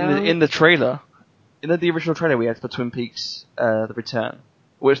 Yes, but in the trailer, in the original trailer we had for Twin Peaks: The Return,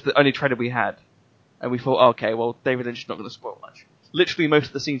 which was the only trailer we had, and we thought, okay, well, David Lynch is not going to spoil much. Literally, most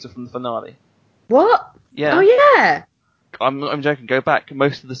of the scenes are from the finale. What? Yeah. Oh yeah. I'm joking. Go back.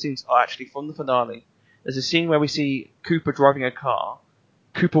 Most of the scenes are actually from the finale. There's a scene where we see Cooper driving a car.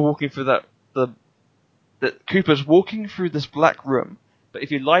 Cooper walking through Cooper's walking through this black room, but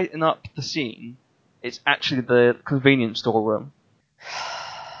if you lighten up the scene, it's actually the convenience store room.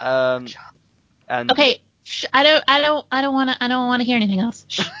 And okay, I don't want to hear anything else.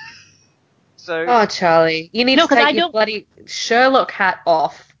 So. Oh, Charlie, you need to take your bloody Sherlock hat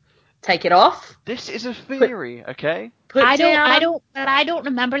off. Take it off. This is a theory, okay? I don't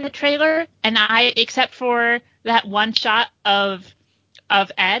remember the trailer, and except for that one shot of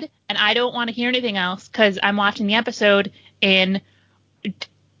Ed, and I don't want to hear anything else because I'm watching the episode in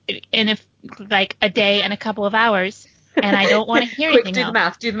like a day and a couple of hours, and I don't want to hear anything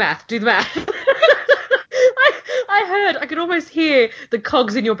else. Do the math. I could almost hear the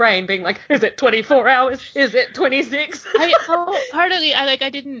cogs in your brain being like, is it 24 hours? Is it 26? Partly, I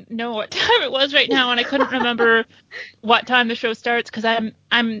didn't know what time it was right now, and I couldn't remember what time the show starts because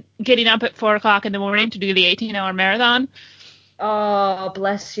I'm getting up at 4 o'clock in the morning to do the 18-hour marathon. Oh,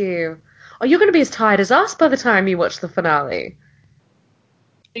 bless you. Oh, you're going to be as tired as us by the time you watch the finale.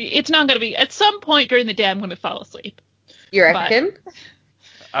 It's not going to be. At some point during the day, I'm going to fall asleep. You reckon?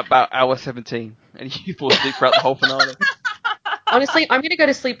 About hour 17, and you fall asleep throughout the whole finale. Honestly, I'm going to go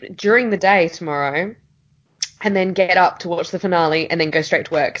to sleep during the day tomorrow, and then get up to watch the finale, and then go straight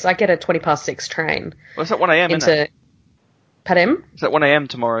to work, because I get a 6:20 train. Well, it's at 1 a.m., isn't it? Pardon? It's at 1 a.m.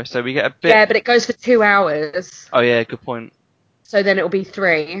 tomorrow, so we get a bit... Yeah, but it goes for 2 hours. Oh, yeah, good point. So then it'll be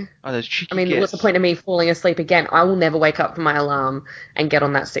 3. Oh, there's cheeky I mean, what's the point of me falling asleep again? I will never wake up from my alarm and get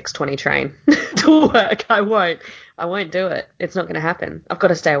on that 6:20 train to work. I won't do it. It's not going to happen. I've got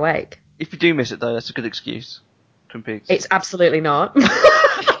to stay awake. If you do miss it, though, that's a good excuse. Twin Peaks. It's absolutely not.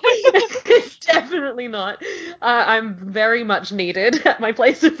 It's definitely not. I'm very much needed at my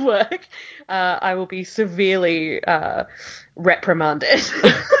place of work. I will be severely reprimanded.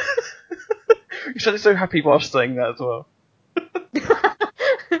 You sounded so happy whilst saying that as well.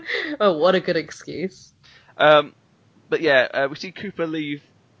 Oh, what a good excuse. But yeah, we see Cooper leave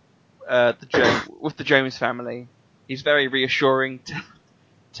with the Jones family. He's very reassuring.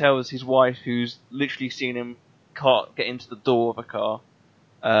 Tells his wife, who's literally seen him get into the door of a car,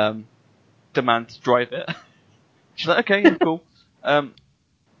 demand to drive it. She's like, okay, yeah, cool. The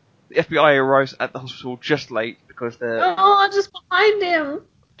FBI arrives at the hospital just late because they're just behind him.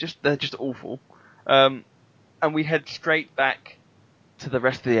 they're just awful. And we head straight back to the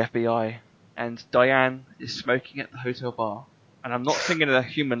rest of the FBI, and Diane is smoking at the hotel bar. And I'm not singing a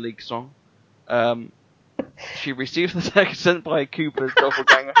Human League song. She receives the text sent by Cooper's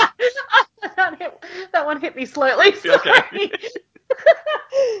doppelganger. That one hit me slightly. Okay.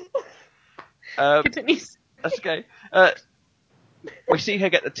 Continue. That's okay. We see her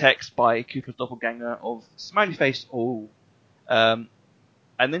get the text by Cooper's doppelganger of smiley face all. And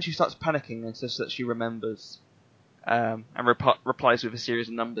then she starts panicking and says that she remembers. And replies with a series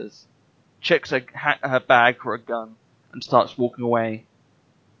of numbers. Checks her bag for a gun and starts walking away.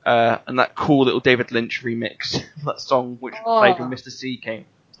 And that cool little David Lynch remix of that song, which played when Mr. C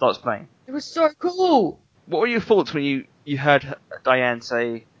starts playing. It was so cool. What were your thoughts when you heard Diane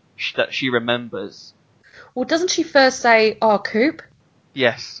say that she remembers? Well, doesn't she first say, "Oh, Coop"?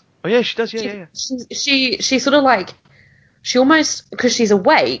 Yes. Oh yeah, she does. Yeah. She sort of like, she almost, because she's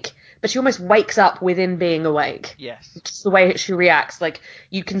awake, but she almost wakes up within being awake. Yes. Just the way she reacts, like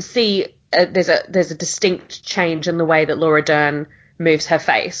you can see there's a distinct change in the way that Laura Dern moves her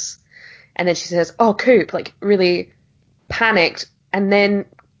face, and then she says, "Oh, Coop," like really panicked, and then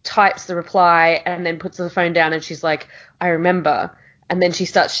types the reply, and then puts the phone down, and she's like, "I remember," and then she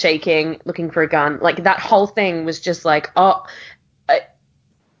starts shaking, looking for a gun. Like that whole thing was just like,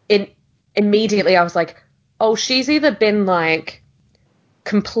 immediately I was like, oh, she's either been like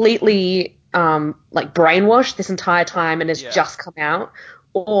completely like brainwashed this entire time and has just come out,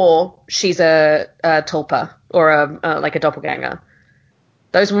 or she's a tulpa or like a doppelganger.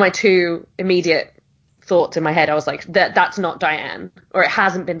 Those were my two immediate thoughts in my head. I was like, that's not Diane, or it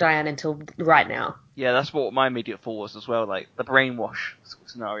hasn't been Diane until right now. Yeah, that's what my immediate thought was as well, like the brainwash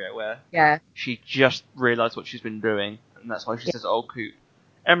scenario where she just realised what she's been doing, and that's why she says, "Oh, Coop."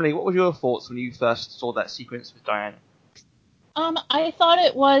 Emily, what were your thoughts when you first saw that sequence with Diane? I thought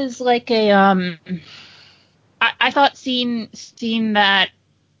it was like a I thought seeing that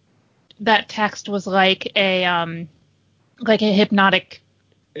text was like a hypnotic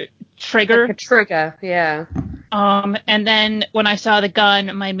trigger. Like a trigger, yeah. And then when I saw the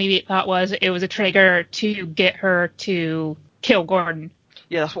gun, my immediate thought was it was a trigger to get her to kill Gordon.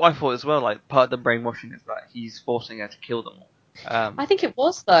 Yeah, that's what I thought as well. Like, part of the brainwashing is that he's forcing her to kill them all. I think it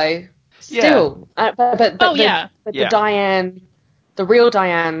was, though. Still. Yeah. But the Diane, the real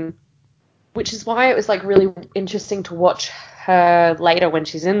Diane, which is why it was like really interesting to watch her later when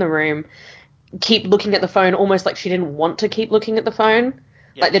she's in the room, keep looking at the phone almost like she didn't want to keep looking at the phone.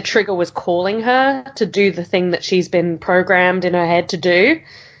 Yes. Like the trigger was calling her to do the thing that she's been programmed in her head to do,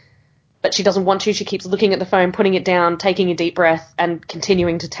 but she doesn't want to. She keeps looking at the phone, putting it down, taking a deep breath, and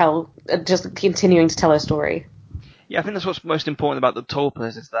continuing to tell her story. Yeah, I think that's what's most important about the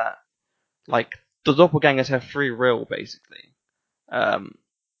Tulpas is that, like, the doppelgangers have free will, basically. And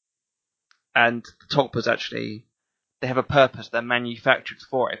the Tulpas actually, they have a purpose. They're manufactured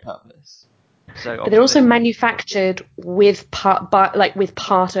for a purpose. But they're also manufactured with part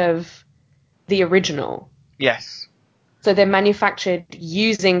of the original. Yes. So they're manufactured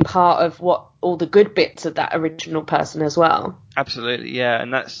using part of all the good bits of that original person as well. Absolutely, yeah,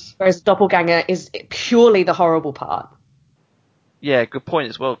 and that's... Whereas Doppelganger is purely the horrible part. Yeah, good point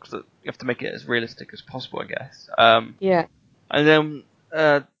as well, because you have to make it as realistic as possible, I guess. Yeah. And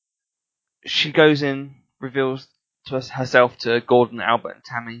then she goes in, reveals herself to Gordon, Albert, and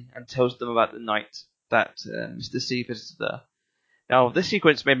Tammy, and tells them about the night that Mr. C visited her. Now, this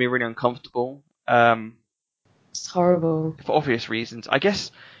sequence made me really uncomfortable. It's horrible. For obvious reasons. I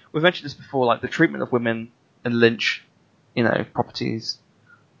guess we've mentioned this before, like the treatment of women in Lynch, properties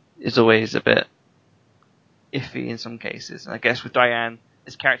is always a bit iffy in some cases. And I guess with Diane,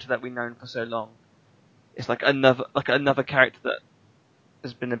 this character that we've known for so long, it's like another character that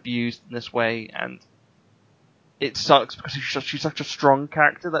has been abused in this way, and it sucks because she's such a strong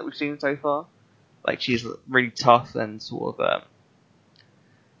character that we've seen so far. Like, she's really tough and sort of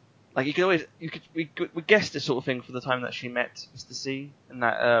like we guessed this sort of thing for the time that she met Mr. C in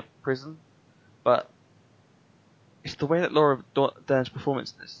that prison, but it's the way that Laura Dern's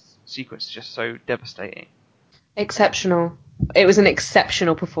performance in this sequence is just so devastating. Exceptional. It was an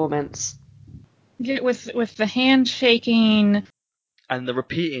exceptional performance. Yeah, with the handshaking and the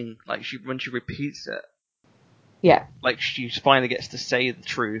repeating, like when she repeats it, Yeah. like she finally gets to say the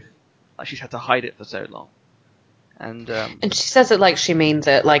truth. Like she's had to hide it for so long, and she says it like she means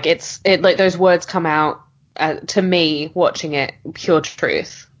it. Like like those words come out to me watching it pure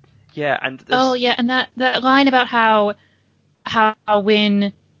truth. Yeah, and and that line about how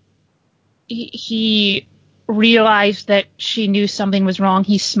when he realized that she knew something was wrong,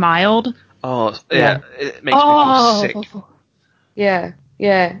 he smiled. Oh yeah, it makes me feel sick. Yeah,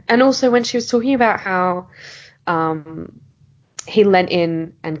 yeah, and also when she was talking about how he leant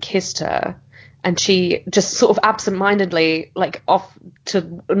in and kissed her, and she just sort of absentmindedly, like off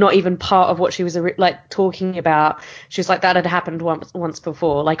to not even part of what she was like talking about. She was like, that had happened once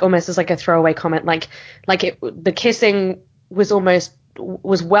before, like almost as like a throwaway comment, the kissing was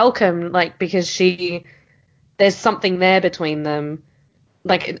welcome, like because there's something there between them,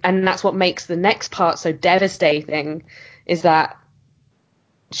 like, and that's what makes the next part so devastating, is that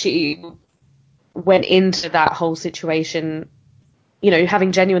she went into that whole situation,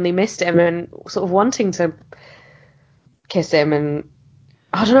 having genuinely missed him and sort of wanting to kiss him, and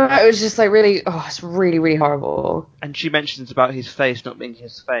I don't know, it was just like really, it's really, really horrible. And she mentions about his face not being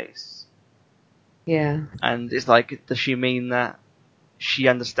his face. Yeah. And it's like, does she mean that she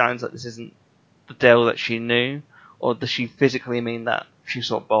understands that this isn't the Dale that she knew, or does she physically mean that she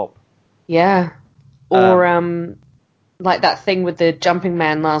saw Bob? Yeah. Or like that thing with the jumping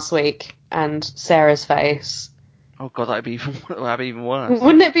man last week and Sarah's face. Oh god, that'd be even worse.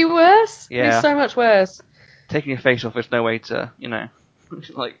 Wouldn't it be worse? Yeah. It'd be so much worse. Taking your face off is no way to,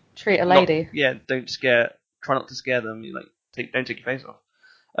 like treat a lady. Try not to scare them. Don't take your face off.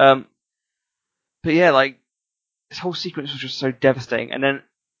 But yeah, like this whole sequence was just so devastating. And then,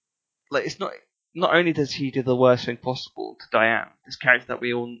 like, it's not only does he do the worst thing possible to Diane, this character that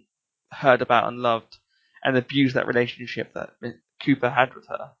we all heard about and loved, and abused that relationship that Cooper had with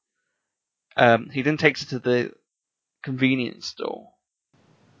her. He then takes her to the convenience store,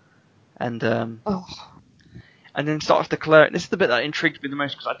 and then starts declaring. This is the bit that intrigued me the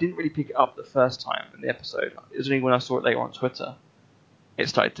most, because I didn't really pick it up the first time in the episode. It was only when I saw it later on Twitter it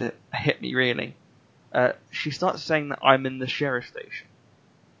started to hit me really. She starts saying that I'm in the sheriff station.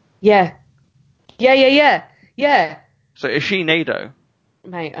 Yeah. So is she Nado?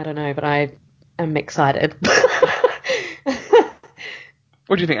 Mate, I don't know, but I am excited.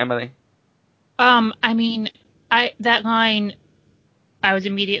 What do you think, Emily? I mean, that line I was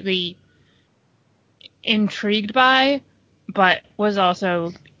immediately intrigued by, but was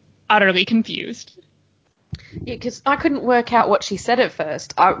also utterly confused. Yeah, because I couldn't work out what she said at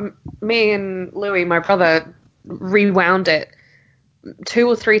first. Me and Louis, my brother, rewound it 2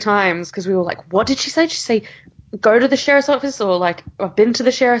 or 3 times because we were like, what did she say? Did she say, go to the sheriff's office, or like, I've been to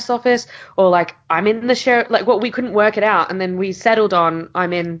the sheriff's office, or like, I'm in the sheriff, like, what, we couldn't work it out, and then we settled on,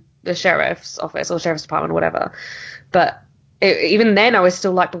 I'm in the sheriff's office or sheriff's department or whatever. But even then I was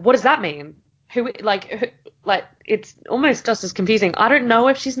still like, but what does that mean? Who, it's almost just as confusing. I don't know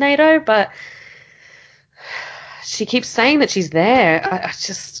if she's NATO, but she keeps saying that she's there. I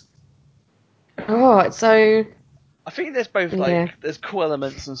just, it's so... I think there's both, there's cool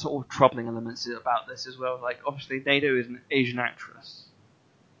elements and sort of troubling elements about this as well. Like, obviously, Nado is an Asian actress,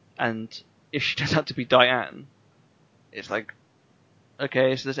 and if she turns out to be Diane, it's like,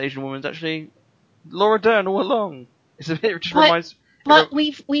 okay, so this Asian woman's actually Laura Dern all along. It just reminds. But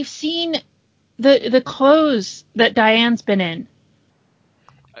we've seen the clothes that Diane's been in.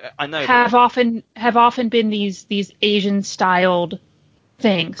 I know have often been these Asian styled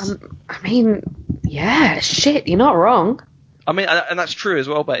things. I mean, yeah, shit, you're not wrong. I mean, and that's true as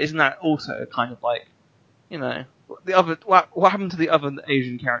well. But isn't that also kind of like, the other? What happened to the other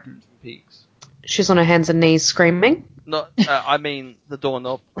Asian character in Twin Peaks? She's on her hands and knees screaming. Not, I mean the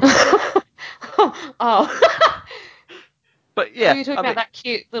doorknob. Oh. But yeah, are you talking about that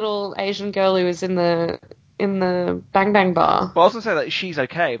cute little Asian girl who was in the Bang Bang bar? But I was gonna say that she's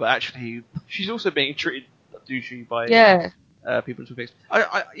okay, but actually she's also being treated douchey by people in Twin Peaks.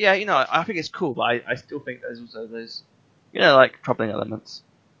 I think it's cool, but I still think there's also those, like, troubling elements.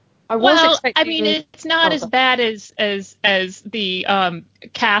 I mean, it's not as bad as the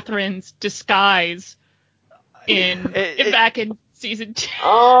Catherine's disguise back in season 2.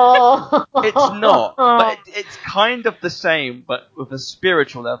 Oh, it's not, but it's kind of the same, but with a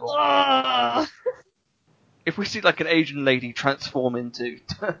spiritual level. If we see like an Asian lady transform into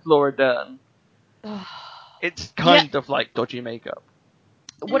Laura Dern, it's kind of like dodgy makeup.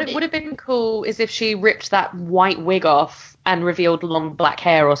 What it would have been cool is if she ripped that white wig off and revealed long black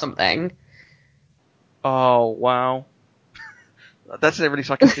hair or something. Oh, wow. That's really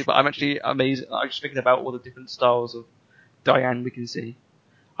sarcastic, but I'm actually amazed. I'm just thinking about all the different styles of Diane we can see.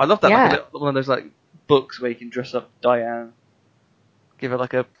 I love that, Yeah. like one of those like books where you can dress up Diane, give her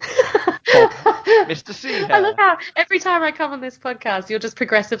like a Mr. C hair. I love how every time I come on this podcast, you're just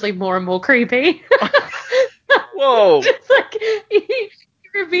progressively more and more creepy. Whoa! It's like you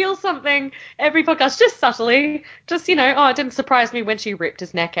reveal something every podcast, just subtly. Just, oh, it didn't surprise me when she ripped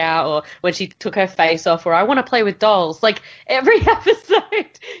his neck out or when she took her face off or I want to play with dolls. Like, every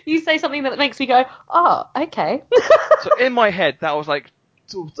episode, you say something that makes me go, oh, okay. So in my head, that was like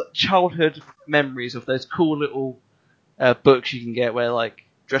sort of childhood memories of those cool little books you can get where like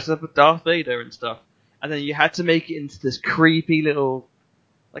dress up with Darth Vader and stuff, and then you had to make it into this creepy little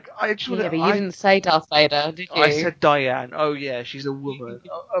like I just Yeah, but you didn't say Darth Vader, did you? I said Diane. Oh yeah, she's a woman.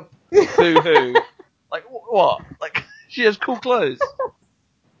 Boo-hoo. Like what? Like she has cool clothes.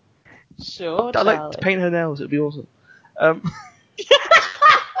 Sure, I'd like Charlie. to paint her nails. It'd be awesome.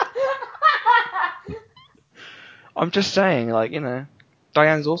 I'm just saying, like,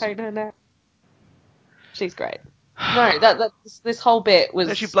 Diane's awesome. Paint her nails. She's great. No, this whole bit was. And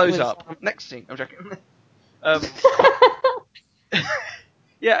then she blows up. Next scene. I'm joking.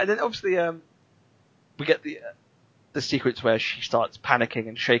 Yeah, and then obviously we get the sequence where she starts panicking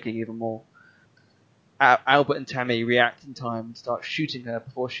and shaking even more. Albert and Tammy react in time and start shooting her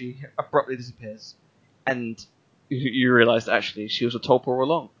before she abruptly disappears. And you realise that actually she was a tulpa all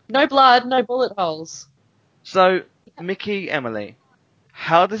along. No blood, no bullet holes. So, Mickey, Emily,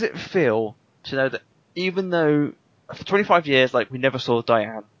 how does it feel to know that even though for 25 years, like, we never saw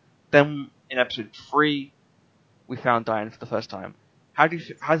Diane, then in episode 3, we found Diane for the first time. How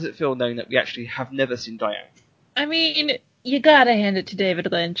does it feel knowing that we actually have never seen Diane? I mean, you gotta hand it to David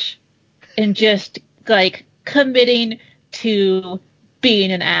Lynch in just, like, committing to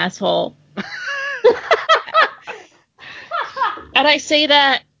being an asshole. And I say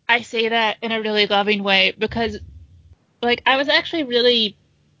that in a really loving way because, like, I was actually really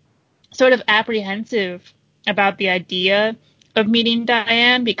sort of apprehensive about the idea of meeting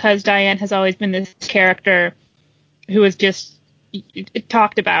Diane because Diane has always been this character who is just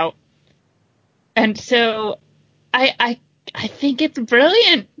talked about. And so I think it's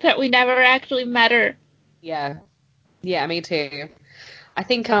brilliant that we never actually met her. Yeah, me too. I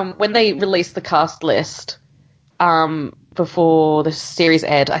think when they released the cast list before the series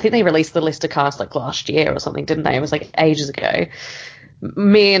aired, I think they released the list of cast like last year or something, didn't they? It was like ages ago.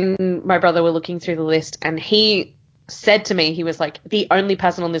 Me and my brother were looking through the list, and he said to me, he was like, the only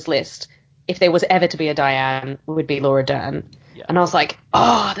person on this list, if there was ever to be a Diane, would be Laura Dern. Yeah. And I was like,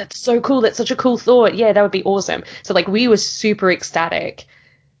 oh, that's so cool. That's such a cool thought. Yeah, that would be awesome. So, like, we were super ecstatic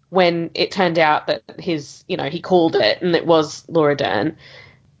when it turned out that he called it and it was Laura Dern.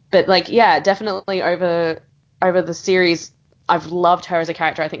 But, like, yeah, definitely over the series, I've loved her as a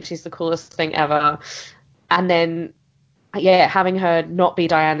character. I think she's the coolest thing ever. And then, yeah, having her not be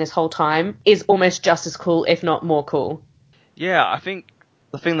Diane this whole time is almost just as cool, if not more cool. Yeah, I think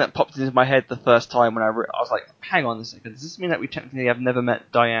the thing that popped into my head the first time when I was like, hang on a second, does this mean that we technically have never met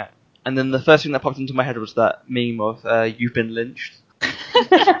Diane? And then the first thing that popped into my head was that meme of, you've been lynched.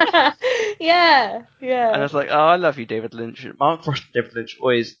 Yeah. And I was like, oh, I love you, David Lynch. Mark Frost and David Lynch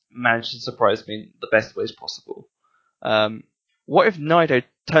always manage to surprise me in the best ways possible. What if Nido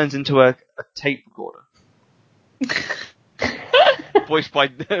turns into a tape recorder? voiced by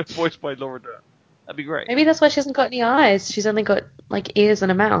Laura Dern. That'd be great. Maybe that's why she hasn't got any eyes. She's only got, like, ears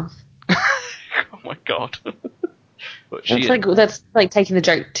and a mouth. Oh my god. That's like taking the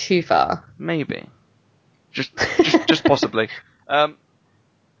joke too far. Maybe. Just possibly.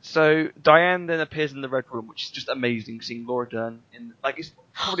 So Diane then appears in the Red Room, which is just amazing. Seeing Laura Dern it's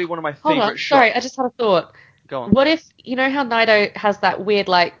probably one of my Hold favorite on, shots. sorry, I just had a thought. Go on. What if, you know how Nido has that weird,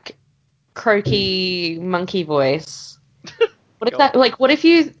 like, croaky monkey voice? What if what if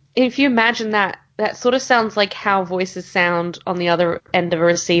you imagine that sort of sounds like how voices sound on the other end of a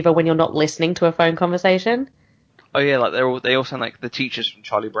receiver when you're not listening to a phone conversation? Oh yeah, like they all sound like the teachers from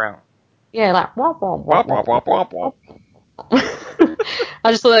Charlie Brown. Yeah, like wah, wah, wah, Wah, wah, wah, wah, wah.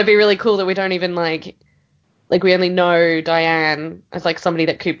 I just thought that'd be really cool that we don't even like we only know Diane as like somebody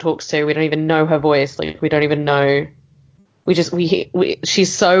that Coop talks to. We don't even know her voice. Like we don't even know.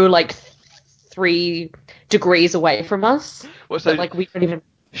 She's so like 3 degrees away from us. Well, so like we don't even.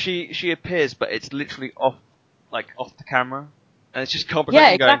 She appears, but it's literally off the camera, and it's just conversation.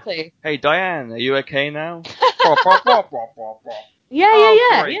 Yeah, exactly. Going, hey Diane, are you okay now? Yeah.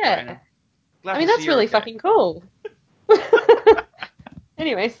 Diane. I mean, that's really fucking cool.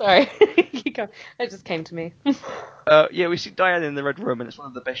 Anyway, sorry. It just came to me. Yeah, we see Diane in the Red Room, and it's one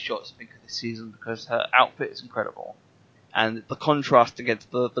of the best shots I think of this season because her outfit is incredible, and the contrast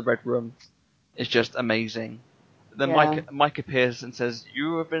against the Red Room is just amazing. Then Mike appears and says,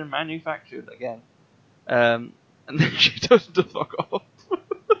 "You have been manufactured again," and then she tells him to fuck off.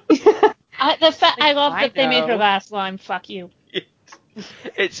 I love that they made her last line. Fuck you.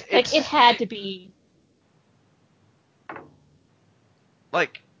 It's like it had to be.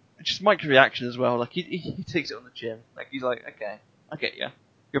 Like just Mike's reaction as well. Like he takes it on the chin. Like he's like, "Okay, I get you.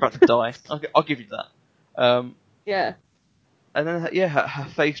 You're about to die. I'll give you that." Yeah. And then her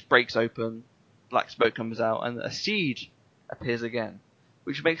face breaks open, black smoke comes out, and a seed appears again,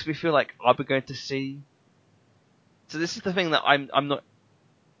 which makes me feel like are we going to see? So this is the thing that I'm not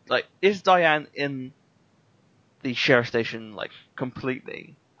like. Is Diane in the sheriff station like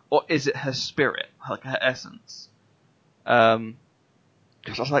completely, or is it her spirit, like her essence?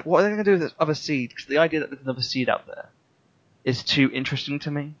 Because I was like, what are they going to do with this other seed? Because the idea that there's another seed out there is too interesting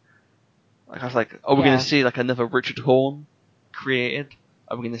to me. Like I was like, are we going to see like another Richard Horn created?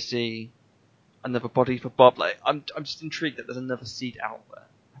 Are we going to see another body for Bob? Like I'm just intrigued that there's another seed out there,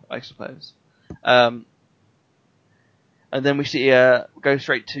 I suppose. And then we see go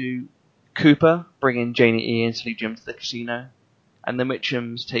straight to Cooper bringing Janie E and Sonny Jim to the casino, and the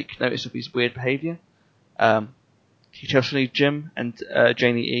Mitchums take notice of his weird behaviour. He tells Sonny Jim and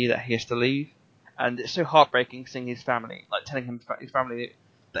Janie E that he has to leave, and it's so heartbreaking seeing his family, like telling him his family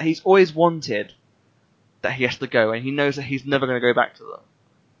that he's always wanted, that he has to go, and he knows that he's never going to go back to them.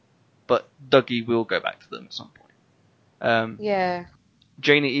 But Dougie will go back to them at some point. Yeah.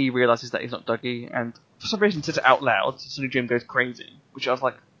 Janie E realizes that he's not Dougie, and for some reason says it out loud, so Sonny Jim goes crazy, which I was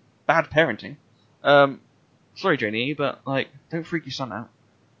like, bad parenting. Sorry, Janie E, but like, don't freak your son out.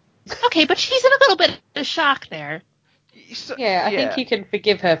 Okay, but she's in a little bit of shock there. I think you can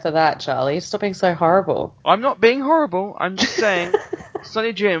forgive her for that, Charlie. Stop being so horrible. I'm not being horrible. I'm just saying,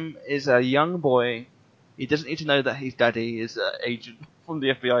 Sonny Jim is a young boy. He doesn't need to know that his daddy is an agent from the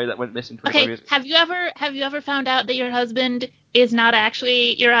FBI that went missing 25 years ago. Have you ever found out that your husband is not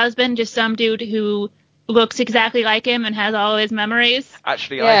actually your husband, just some dude who looks exactly like him and has all his memories?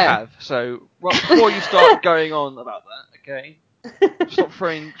 Actually, I have. So, before you start going on about that, okay? Stop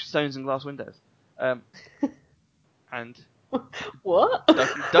throwing stones in glass windows. And what?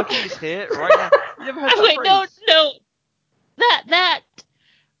 Dougie's here right now. You never heard that Wait, phrase? no.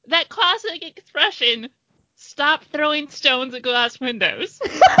 That classic expression. Stop throwing stones at glass windows.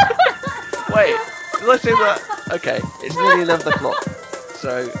 Wait, did I say that? Okay, it's nearly 11 o'clock.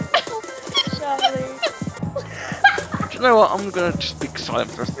 So, Charlie. do you know what? I'm gonna just be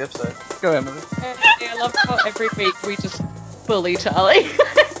silent for the rest of the episode. Go, Emily. I love how every week we just bully Charlie.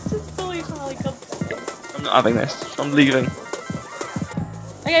 Just bully Charlie constantly. I'm not having this. I'm leaving.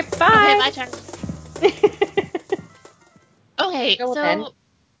 Okay, bye. Okay, bye, Charlie. Okay, so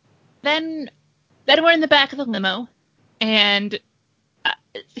then we're in the back of the limo, and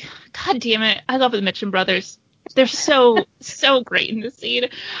God damn it, I love the Mitchum brothers. They're so great in this scene.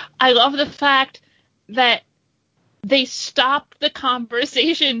 I love the fact that they stop the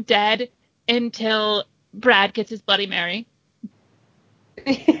conversation dead until Brad gets his Bloody Mary.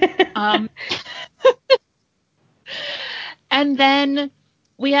 And then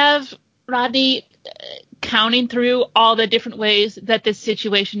we have Rodney counting through all the different ways that this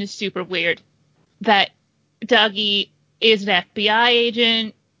situation is super weird. That Dougie is an FBI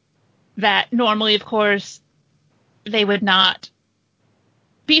agent, that normally, of course, they would not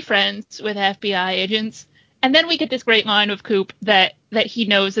be friends with FBI agents. And then we get this great line of Coop that he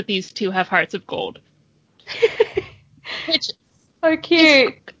knows that these two have hearts of gold. Which so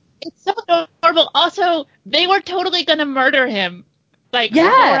cute. It's so adorable. Also, they were totally going to murder him, 4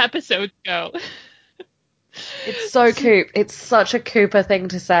 episodes ago. It's so Coop. It's such a Cooper thing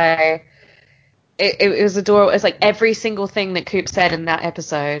to say. It was adorable. It's like every single thing that Coop said in that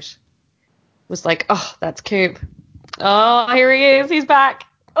episode was like, oh, that's Coop. Oh, here he is. He's back.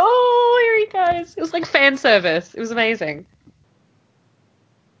 Oh, here he goes. It was like fan service. It was amazing.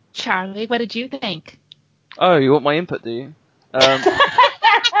 Charlie, what did you think? Oh, you want my input, do you?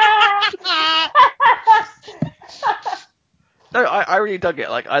 No, I really dug it.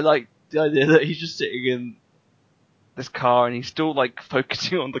 Like, I like the idea that he's just sitting in this car and he's still like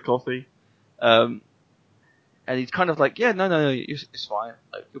focusing on the coffee, and he's kind of like, yeah, no, it's fine.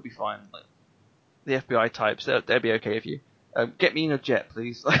 Like, you'll be fine. Like, the FBI types, they'll be okay with you. Get me in a jet,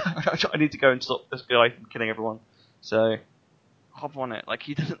 please. I need to go and stop this guy from killing everyone. So, hop on it. Like,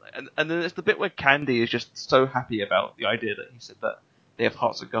 he doesn't. And then there's the bit where Candy is just so happy about the idea that he said that they have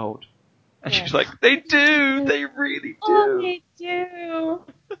hearts of gold. And she's like, they do! They really do! Oh, they do!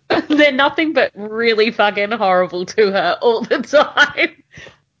 They're nothing but really fucking horrible to her all the time.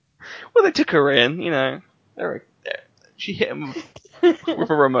 Well, they took her in, you know. She hit him with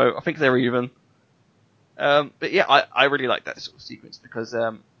a remote. I think they're even. But yeah, I really like that sort of sequence because,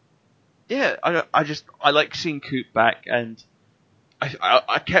 yeah, I like seeing Coop back, and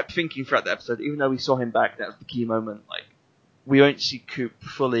I kept thinking throughout the episode, even though we saw him back, that was the key moment, like, we won't see Coop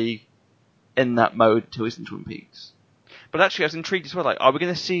fully in that mode till he's in Twin Peaks. But actually, I was intrigued as well, like, are we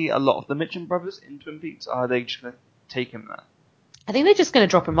going to see a lot of the Mitchum brothers in Twin Peaks, or are they just going to take him there? I think they're just going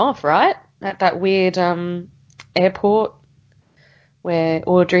to drop him off, right? At that weird airport where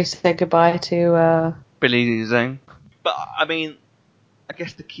Audrey said goodbye to... Billy Zane. But, I mean, I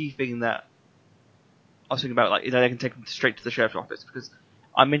guess the key thing that I was thinking about, like, you know, they can take him straight to the sheriff's office, because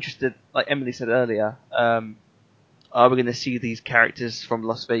I'm interested, like Emily said earlier, are we going to see these characters from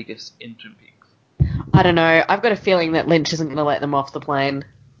Las Vegas in Twin Peaks? I don't know. I've got a feeling that Lynch isn't going to let them off the plane.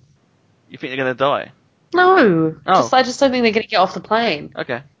 You think they're going to die? No. Oh. I just don't think they're going to get off the plane.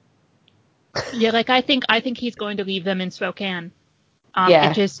 Okay. Yeah, like I think he's going to leave them in Spokane.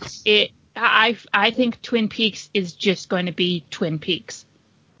 Yeah. I think Twin Peaks is just going to be Twin Peaks.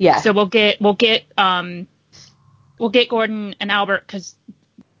 Yeah. So we'll get Gordon and Albert because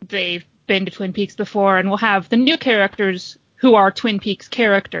they've been to Twin Peaks before, and we'll have the new characters who are Twin Peaks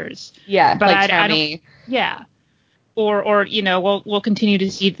characters. Yeah, but like I don't. Yeah. Or you know, we'll continue to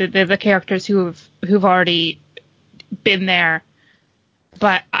see the characters who've already been there.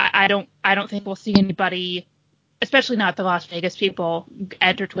 But I don't think we'll see anybody, especially not the Las Vegas people,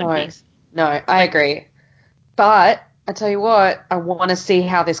 enter Twin Peaks. No, I agree. But I tell you what, I want to see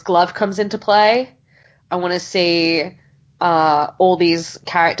how this glove comes into play. I want to see all these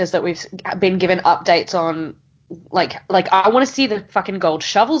characters that we've been given updates on. Like I want to see the fucking gold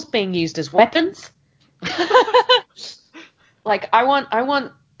shovels being used as weapons. Like I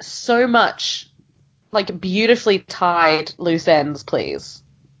want so much, like, beautifully tied loose ends, please.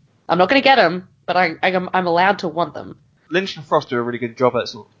 I'm not going to get them, but I'm allowed to want them. Lynch and Frost do a really good job at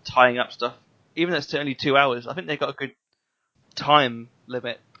sort of tying up stuff. Even though it's only 2 hours, I think they've got a good time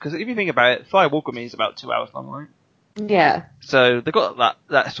limit. Because if you think about it, Fire Walk With Me is about 2 hours long, right? Yeah. So they've got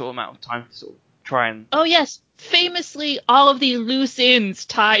that sort of amount of time to sort of try and... Oh, yes. Famously, all of the loose ends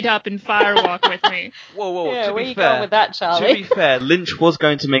tied up in Firewalk With Me. Whoa, Yeah, to where be you fair, going with that, Charlie? To be fair, Lynch was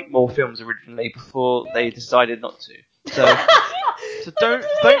going to make more films originally before they decided not to. So don't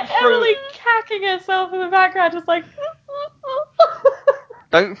throw... Emily cacking herself in the background, just like...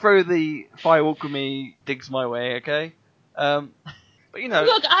 Don't throw the Fire Walk With Me digs my way, okay? But you know...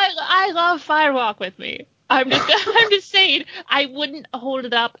 Look, I love Firewalk With Me. I'm just saying, I wouldn't hold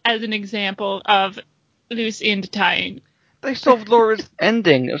it up as an example of loose end tying. They solved Laura's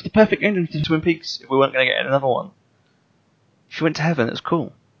ending. It was the perfect ending to Twin Peaks if we weren't going to get another one. She went to heaven. It was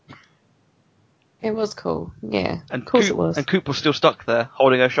cool. It was cool, yeah. And of course Coop, it was. And Coop was still stuck there,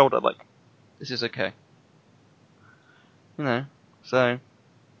 holding her shoulder like, this is okay. You know, so...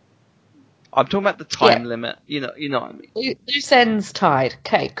 I'm talking about the time limit. You know what I mean. Loose ends tied.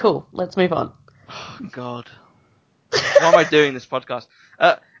 Okay, cool. Let's move on. Oh, God. Why am I doing this podcast?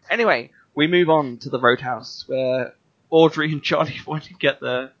 Anyway, we move on to the Roadhouse, where Audrey and Charlie finally get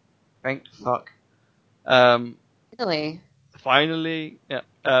there. Thank fuck. Really? Finally, yeah.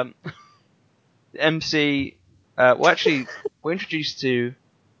 The MC... we're introduced to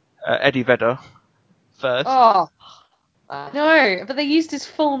Eddie Vedder first. Oh, no, but they used his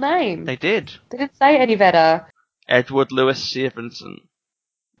full name. They did. They didn't say Eddie Vedder. Edward Lewis Stevenson.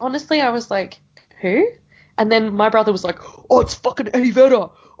 Honestly, I was like, who? And then my brother was like, oh, it's fucking Eddie Vedder.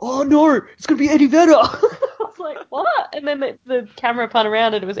 Oh, no, it's going to be Eddie Vedder. I was like, what? And then the camera pan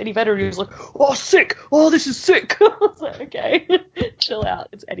around and it was Eddie Vedder and he was like, oh, sick. Oh, this is sick. I was like, okay, chill out.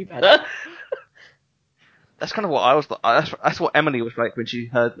 It's Eddie Vedder. That's kind of what I was like. That's what Emily was like when she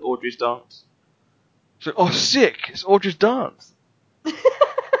heard Audrey's dance. She's like, oh, sick. It's Audrey's dance.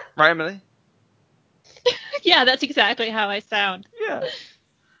 Right, Emily? Yeah, that's exactly how I sound. Yeah.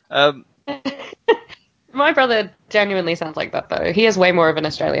 My brother genuinely sounds like that, though. He has way more of an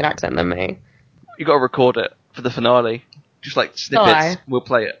Australian accent than me. You got to record it for the finale. Just like snippets. We'll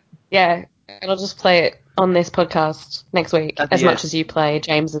play it. Yeah, and I'll just play it on this podcast next week, as much as you play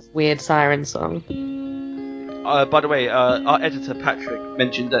James's weird siren song. By the way, our editor Patrick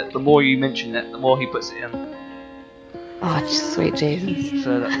mentioned that the more you mention it, the more he puts it in. Oh, sweet Jesus.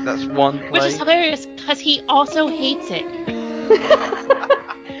 So that's one play. Which is hilarious, because he also hates it.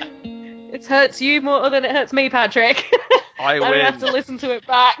 It hurts you more than it hurts me, Patrick. I win. I don't have to listen to it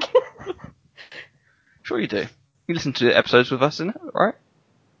back. Sure you do. You listen to episodes with us, innit? Right?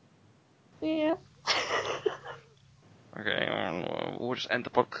 Yeah. Okay, we'll just end the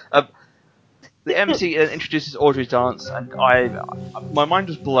pod. The MC introduces Audrey's dance, and my mind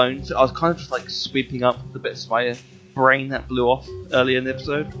was blown. So I was kind of just like sweeping up the bits of my brain that blew off earlier in the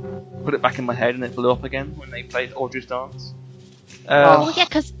episode, put it back in my head, and it blew up again when they played Audrey's dance. Oh yeah,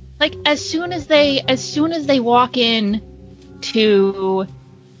 because like as soon as they walk in to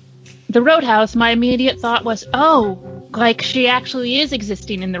the Roadhouse, my immediate thought was, oh, like she actually is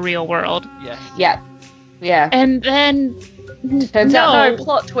existing in the real world. Yes. Yeah. And then turns out no,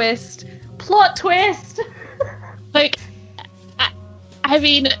 plot twist. Like, I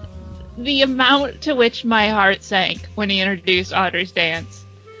mean, the amount to which my heart sank when he introduced Audrey's dance.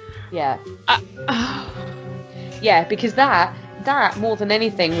 Yeah. Yeah, because that more than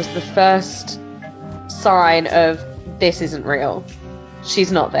anything was the first sign of this isn't real.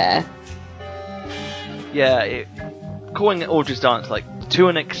 She's not there. Yeah, calling it Audrey's dance, like, to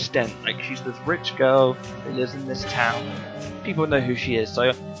an extent, like, she's this rich girl who lives in this town. People know who she is,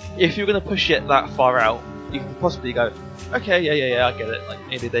 so if you're going to push it that far out, you can possibly go, okay, yeah, I get it. Like,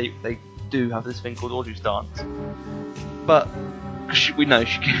 maybe they do have this thing called Audrey's dance. But we know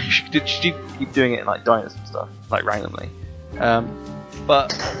she keep doing it in, like, diners and stuff, like, randomly.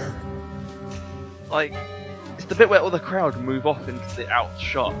 But, like, it's the bit where all the crowd move off into the out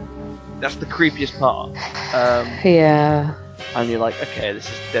shot. That's the creepiest part. Yeah. And you're like, okay, this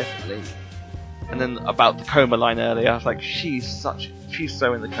is definitely... And then about the coma line earlier, I was like, she's so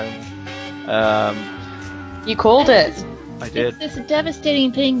in the coma. You called it. I did. It's this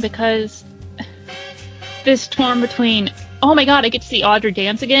devastating thing because this torn between, oh my god, I get to see Audrey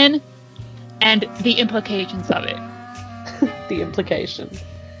dance again, and the implications of it. The implication.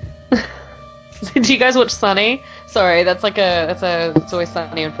 Do you guys watch Sunny? Sorry, that's like it's Always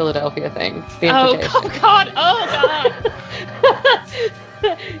Sunny in Philadelphia thing. The implication. Oh god!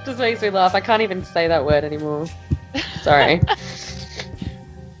 Just makes me laugh. I can't even say that word anymore. Sorry.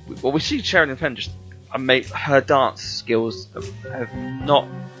 Well, we see Sheridan Fenn just her dance skills have not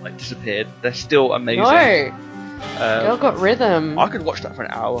like disappeared. They're still amazing. No. Girl got rhythm. I could watch that for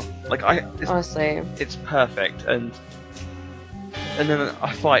an hour. Honestly, it's perfect. And then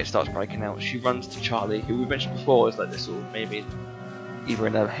a fight starts breaking out. She runs to Charlie, who we mentioned before is like this, or maybe either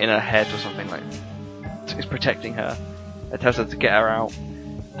in her head or something, like is protecting her. It tells her to get her out,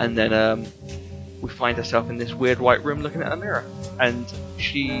 and then we find herself in this weird white room looking at a mirror, and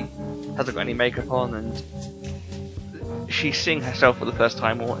she hasn't got any makeup on, and she's seeing herself for the first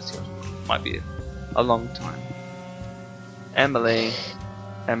time, or what seems might be a long time. Emily.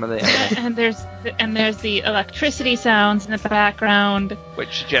 And there's the electricity sounds in the background,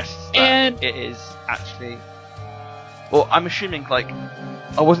 which suggests that it is actually. Well, I'm assuming, like,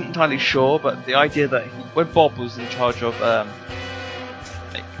 I wasn't entirely sure, but the idea that when Bob was in charge of,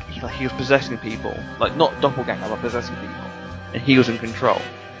 he was possessing people, like not doppelganger, but possessing people, and he was in control.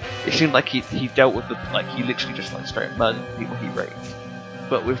 It seemed like he dealt with he literally just like straight up murdered the people he raped.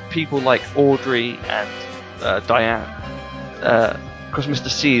 But with people like Audrey and Diane, because Mr.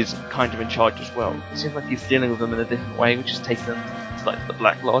 C is kind of in charge as well. It seems like he's dealing with them in a different way, which is taking them to like the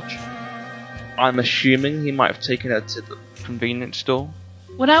Black Lodge. I'm assuming he might have taken her to the convenience store.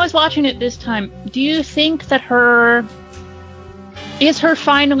 When I was watching it this time, do you think that is her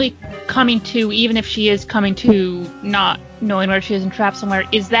finally coming to, even if she is coming to not knowing where she is and trapped somewhere,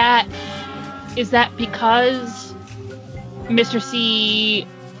 is that because Mr. C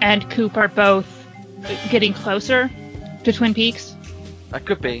and Coop are both getting closer to Twin Peaks? That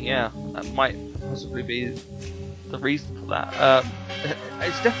could be, yeah. That might possibly be the reason for that.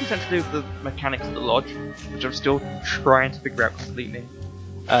 It's definitely something to do with the mechanics of the lodge, which I'm still trying to figure out completely.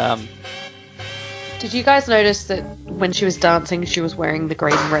 Did you guys notice that when she was dancing, she was wearing the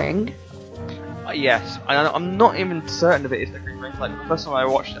green ring? Yes. I'm not even certain if it is the green ring. Like, the first time I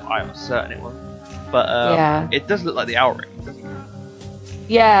watched it, I was certain it was. But it does look like the owl ring, doesn't it?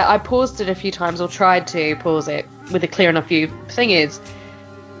 Yeah, I paused it a few times, or tried to pause it with a clear enough view. Thing is,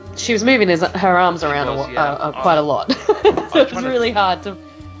 she was moving her arms around quite a lot. So it was really hard to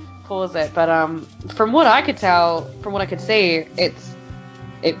pause it. But from what I could tell, from what I could see,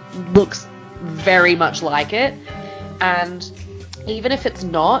 it looks very much like it. And even if it's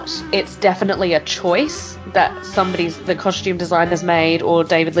not, it's definitely a choice that the costume designer's made or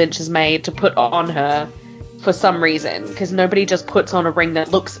David Lynch has made to put on her for some reason. Because nobody just puts on a ring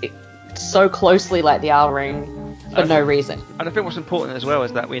that looks so closely like the owl ring for no reason. And I think what's important as well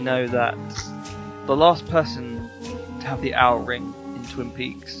is that we know that the last person to have the owl ring in Twin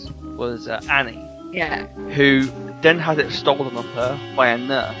Peaks was Annie. Yeah. Who then had it stolen off her by a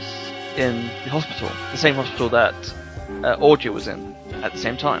nurse in the hospital, the same hospital that Audrey was in. at the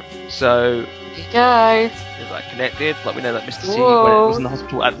same time. So, There you go. is that connected? Like, we know that Mr. C Whoa. was in the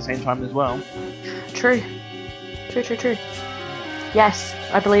hospital at the same time as well. True. Yes,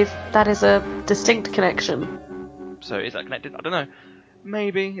 I believe that is a distinct connection. So, is that connected? I don't know.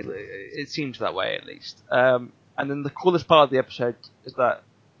 Maybe. It seems that way, at least. And then the coolest part of the episode is that...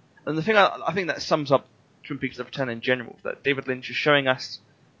 And the thing I think that sums up Twin Peaks: The Return in general, that David Lynch is showing us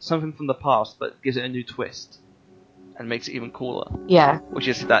something from the past that gives it a new twist and makes it even cooler. Yeah. Which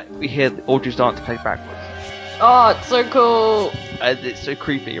is that we hear Audrey's dance played backwards. Oh, it's so cool. And it's so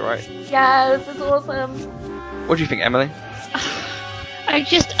creepy, right? Yes, it's awesome. What do you think, Emily? I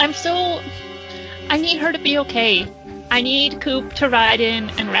need her to be okay. I need Coop to ride in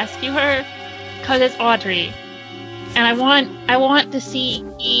and rescue her, cause it's Audrey, and I want to see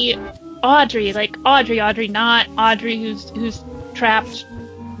Audrey, like Audrey, not Audrey who's trapped,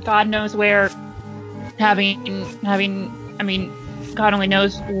 God knows where, having. I mean, God only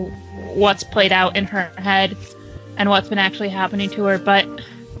knows what's played out in her head and what's been actually happening to her, but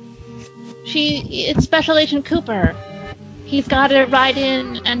it's Special Agent Cooper. He's got to ride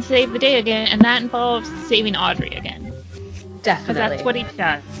in and save the day again, and that involves saving Audrey again. Definitely. Because that's what he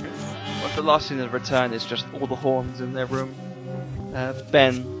does. Well, the last scene of Return is just all the horns in their room.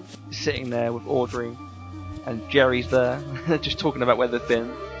 Ben is sitting there with Audrey, and Jerry's there, just talking about where they've been.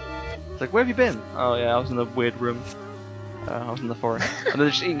 It's like, where have you been? Oh yeah, I was in a weird room. I was in the forest. And they're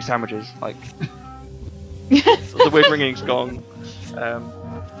just eating sandwiches, like... the weird ringing's gone. Do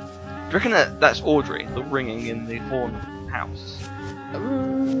you reckon that's Audrey, the ringing in the horn house?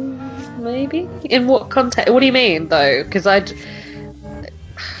 Maybe. In what context? What do you mean, though? Because I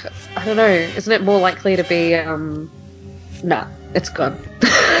don't know. Isn't it more likely to be? Nah, it's gone.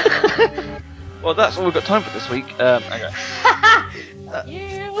 Well, that's all we've got time for this week. Okay.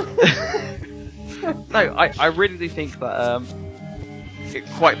 No, I really do think that it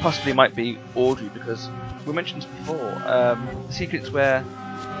quite possibly might be Audrey, because we mentioned this before. The secrets where,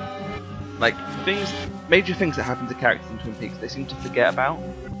 like, major things that happen to characters in Twin Peaks, they seem to forget about.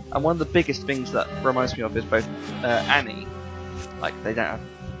 And one of the biggest things that reminds me of is both Annie, like they don't have,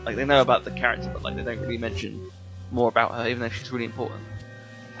 like they know about the character, but like they don't really mention more about her, even though she's really important.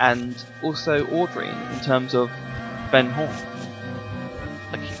 And also Audrey in terms of Ben Horn.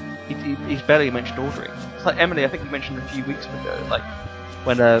 Like he's barely mentioned Audrey. It's like Emily, I think you mentioned a few weeks ago, like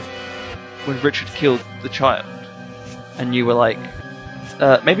when Richard killed the child, and you were like,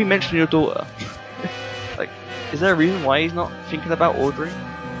 maybe mention your daughter. Like, is there a reason why he's not thinking about Audrey?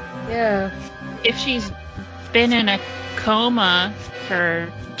 Yeah. If she's been in a coma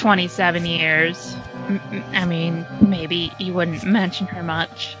for 27 years, I mean, maybe you wouldn't mention her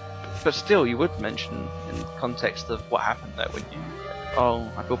much. But still, you would mention in the context of what happened there, wouldn't you? Like,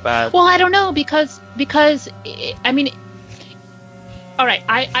 oh, I feel bad. Well, I don't know, because I mean, alright,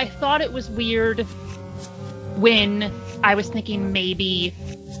 I thought it was weird when I was thinking maybe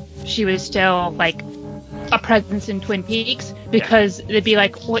she was still, like, a presence in Twin Peaks, because they'd be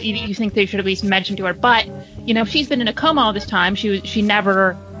like, what, you think they should at least mention to her, but, you know, she's been in a coma all this time, she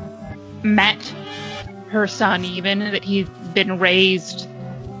never met her son even, that he's been raised,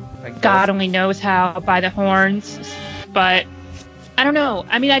 God only knows how, by the horns, but, I don't know,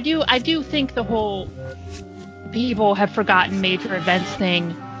 I mean, I do think the whole people have forgotten major events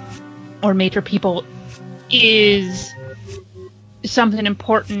thing, or major people, is something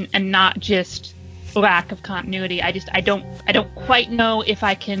important and not just lack of continuity. I don't quite know if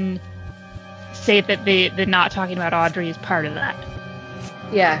I can say that the not talking about Audrey is part of that.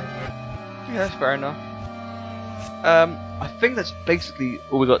 Yeah, that's fair enough. I think that's basically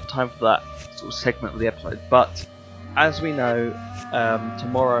all we got time for that sort of segment of the episode. But as we know,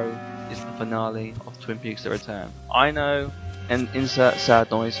 tomorrow is the finale of Twin Peaks: The Return. I know, and insert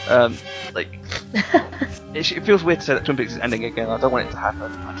sad noise. It feels weird to say that Twin Peaks is ending again. I don't want it to happen.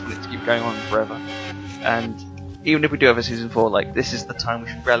 I just want it to keep going on forever. And even if we do have a season 4, like, this is the time we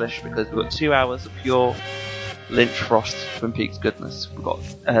should relish, because we've got 2 hours of pure Lynch Frost Twin Peaks goodness. We've got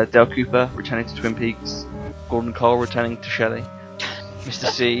Dale Cooper returning to Twin Peaks, Gordon Cole returning to Shelley, Mr.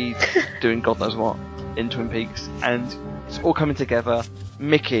 C doing God knows what in Twin Peaks, and it's all coming together.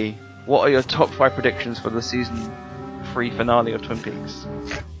 Mickey, what are your top 5 predictions for the season 3 finale of Twin Peaks?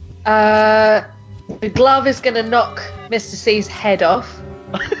 The glove is going to knock Mr. C's head off.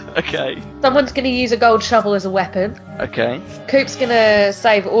 Okay. Someone's going to use a gold shovel as a weapon. Okay. Coop's going to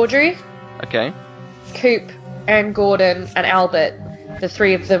save Audrey. Okay. Coop and Gordon and Albert, the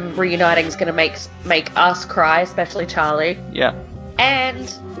 3 of them reuniting is going to make us cry, especially Charlie. Yeah. And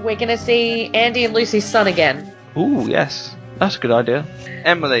we're going to see Andy and Lucy's son again. Ooh, yes. That's a good idea.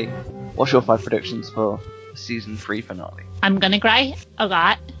 Emily, what's your 5 predictions for season 3 finale. I'm gonna cry a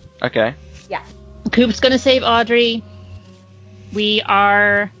lot. Okay. Yeah. Coop's gonna save Audrey. We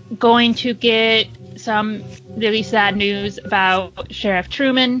are going to get some really sad news about Sheriff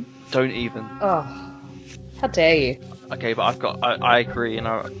Truman. Don't even. Oh, how dare you? Okay, but I agree,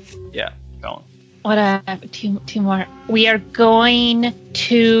 and yeah, go on. What? Two more. We are going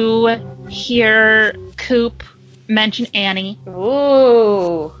to hear Coop mention Annie.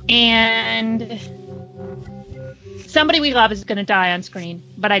 Ooh. And somebody we love is going to die on screen,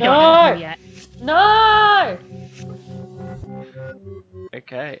 but I don't know who yet. No!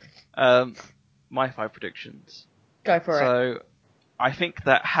 Okay. My 5 predictions. Go for it. So, I think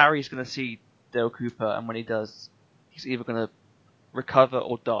that Harry's going to see Dale Cooper, and when he does, he's either going to recover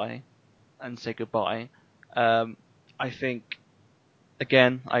or die and say goodbye. I think,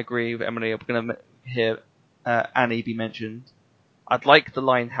 again, I agree with Emily. We're going to hear Annie be mentioned. I'd like the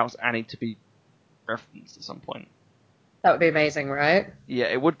Limehouse Annie to be referenced at some point. That would be amazing, right? Yeah,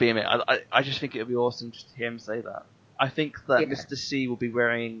 it would be. I just think it would be awesome just to hear him say that. I think that Mr. C will be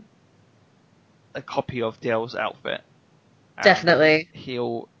wearing a copy of Dale's outfit. Definitely.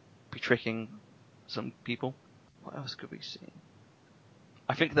 He'll be tricking some people. What else could we see?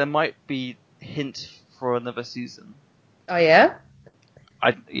 I think there might be hints for another season. Oh, yeah?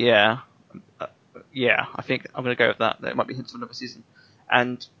 Yeah, I think I'm going to go with that. There might be hints for another season.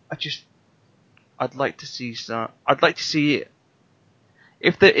 And I'd like to see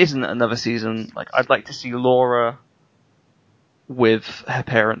if there isn't another season, I'd like to see Laura with her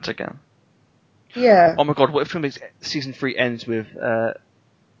parents again. Yeah. Oh my god, what if season 3 ends with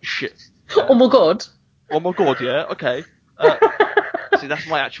shit? Oh my god. Oh my god, yeah, okay. See, that's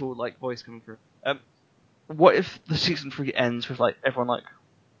my actual voice coming through. What if the season 3 ends with everyone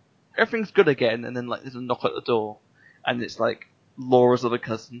everything's good again, and then there's a knock at the door, and it's Laura's other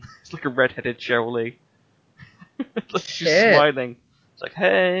cousin. It's a redheaded Cheryl Lee. She's smiling. It's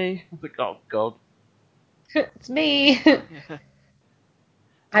hey. I'm oh god. It's me. Yeah.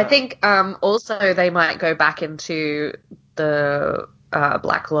 I think also they might go back into the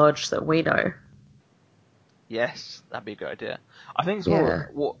Black Lodge that we know. Yes, that'd be a good idea. I think as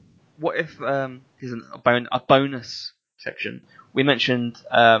well. What if there's a bonus section? We mentioned.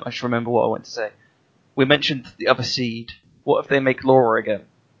 I just remember what I wanted to say. We mentioned the other seed. What if they make Laura again?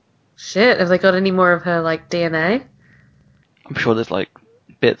 Shit, have they got any more of her DNA? I'm sure there's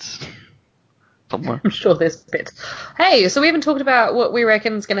bits somewhere. I'm sure there's bits. Hey, so we haven't talked about what we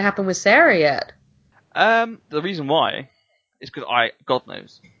reckon is going to happen with Sarah yet. The reason why is because God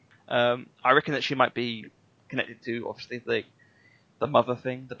knows. I reckon that she might be connected to obviously the mother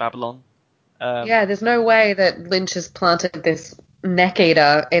thing, the Babylon. Yeah, there's no way that Lynch has planted this neck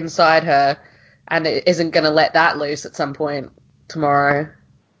eater inside her and it isn't going to let that loose at some point tomorrow.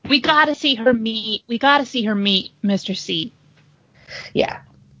 We gotta see her meet Mr. C. Yeah.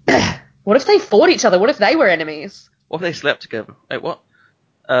 What if they fought each other? What if they were enemies? What if they slept together? Wait, what?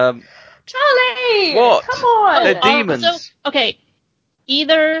 Charlie! What? Come on! They're demons.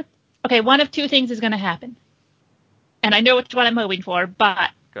 One of two things is gonna happen. And I know which one I'm hoping for,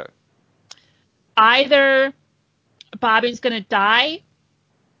 but... Go. Either Bobby's gonna die,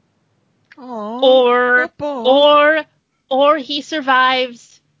 Aww, or he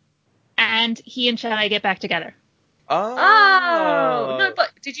survives and he and Shelley get back together. Oh! No, but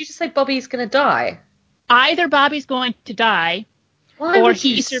did you just say Bobby's gonna die? Either Bobby's going to die, or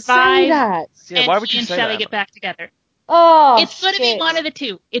he survives and he and Shelley get back together. Oh, it's going to be one of the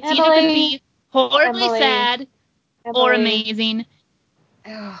two. It's either going to be horribly sad or amazing.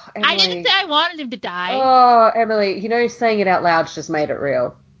 Oh, I didn't say I wanted him to die. Oh, Emily, saying it out loud just made it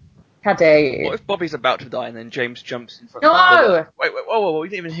real. How dare you? What if Bobby's about to die and then James jumps in front of the Wait, whoa, you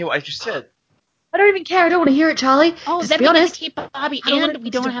didn't even hear what I just said. I don't even care. I don't want to hear it, Charlie. Oh, then we get to keep Bobby and we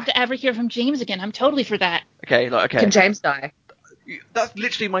don't have to ever hear from James again. I'm totally for that. Okay. Can James die? That's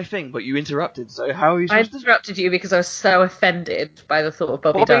literally my thing, but you interrupted, so how are you supposed to... I interrupted you because I was so offended by the thought of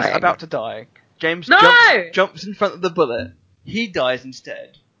Bobby's dying. About to die. James jumps in front of the bullet. He dies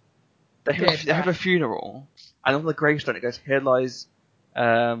instead. They have a funeral, and on the gravestone it goes, here lies...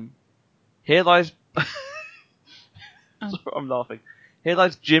 I'm laughing. Here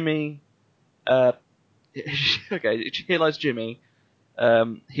lies Jimmy... okay, here lies Jimmy.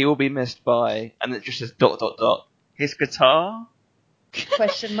 He will be missed by... And it just says ... His guitar?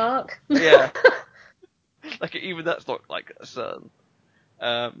 Question mark? Yeah. Even that's not a certain.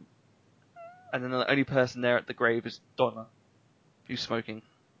 And then the only person there at the grave is Donna, who's smoking,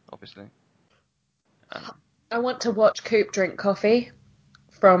 obviously. I want to watch Coop drink coffee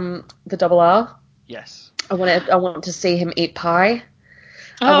from the Double R. Yes. I want to see him eat pie.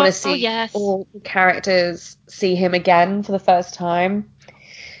 I want to see yes. all the characters see him again for the first time.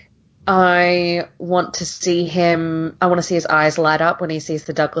 I want to see his eyes light up when he sees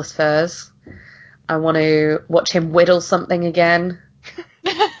the Douglas firs. I want to watch him whittle something again.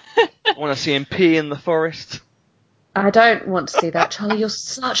 I want to see him pee in the forest. I don't want to see that. Charlie, you're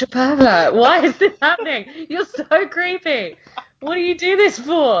such a pervert. Why is this happening? You're so creepy. What do you do this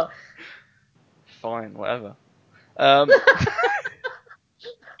for? Fine, whatever.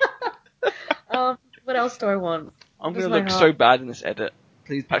 What else do I want? I'm going to look so bad in this edit.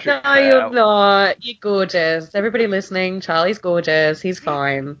 Please, Patrick, no, you're not. You're gorgeous. Everybody listening, Charlie's gorgeous. He's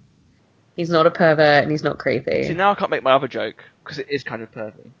fine. He's not a pervert and he's not creepy. See, now I can't make my other joke, because it is kind of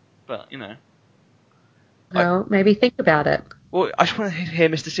pervy. But, you know. Well, maybe think about it. Well, I just want to hear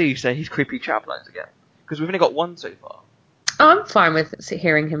Mr. C say he's creepy chat lines again. Because we've only got one so far. I'm fine with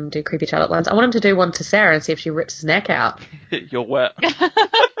hearing him do creepy chat lines. I want him to do one to Sarah and see if she rips his neck out. You're wet.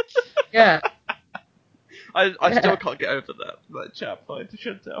 Yeah. I still can't get over that chap line to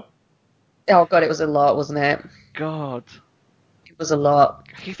Chantel. Oh god, it was a lot, wasn't it? God. It was a lot.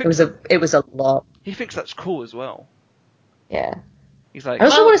 It was a lot. He thinks that's cool as well. Yeah. He's like, I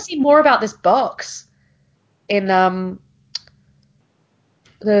also want to see more about this box in the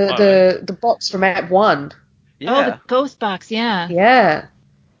box from Act 1. Yeah. Oh, the ghost box, yeah. Yeah.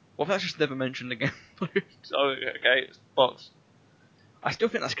 Well, that's just never mentioned again. Oh, okay, it's the box. I still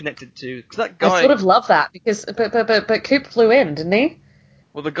think that's connected to, because that guy. I sort of love that because, but Coop flew in, didn't he?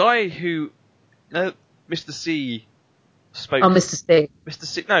 Well, the guy who, Mr. C spoke. Oh, Mr. C. Mr.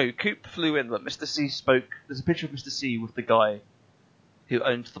 C. No, Coop flew in, but Mr. C spoke. There's a picture of Mr. C with the guy who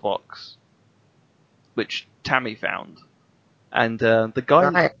owns the box, which Tammy found, and the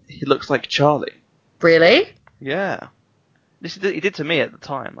guy he looks like Charlie. Really? Yeah. He did to me at the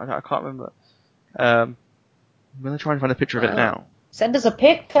time. I can't remember. I'm gonna try and find a picture of it now. Send us a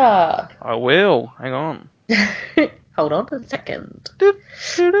picture. I will. Hang on. Hold on a second.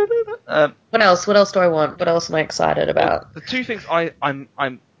 What else? What else do I want? What else am I excited about? Well, the two things I'm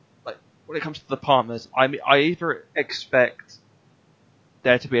like when it comes to the Palmers, I either expect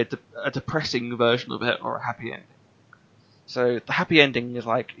there to be a depressing version of it or a happy ending. So the happy ending is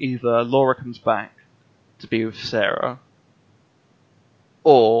like either Laura comes back to be with Sarah,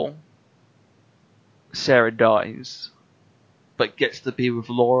 or Sarah dies, but gets to be with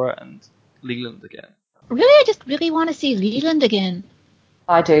Laura and Leland again. Really? I just really want to see Leland again.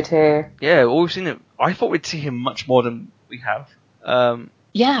 I do too. Yeah, all we've seen him. I thought we'd see him much more than we have.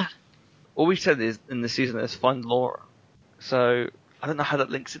 Yeah. All we said is in the season is find Laura. So I don't know how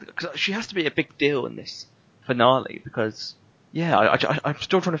that links in, because she has to be a big deal in this finale. Because I'm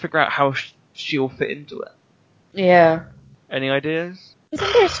still trying to figure out how she'll fit into it. Yeah. Any ideas?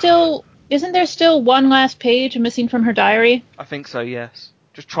 Isn't there still one last page missing from her diary? I think so. Yes.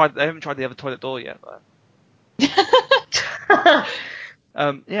 They haven't tried the other toilet door yet, though.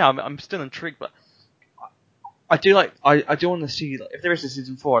 Yeah, I'm still intrigued, but I do want to see, like, if there is a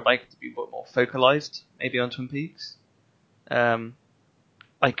season 4, I'd like it to be a bit more focalized, maybe on Twin Peaks.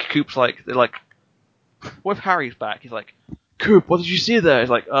 Like Coop's like, they're like, what if Harry's back? He's like, Coop, what did you see there? He's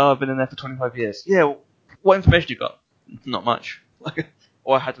like, oh, I've been in there for 25 years. Yeah, well, what information you got? Not much. Like,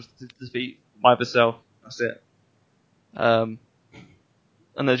 all I had was to defeat my other self. That's it. And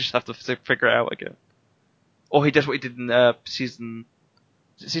they just have to figure it out again. Or he does what he did in season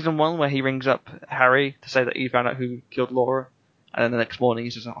 1, where he rings up Harry to say that he found out who killed Laura, and then the next morning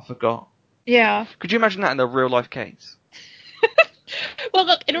he's just like, I forgot. Yeah. Could you imagine that in a real life case? Well,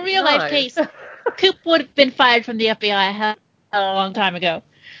 look, in a real life case, Coop would have been fired from the FBI a long time ago.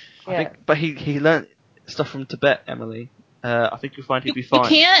 I think, but he learned stuff from Tibet, Emily. I think you'll find he'd be fine.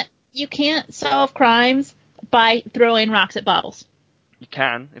 You can't solve crimes by throwing rocks at bottles. You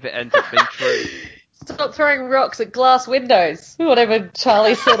can, if it ends up being true. Stop throwing rocks at glass windows. Whatever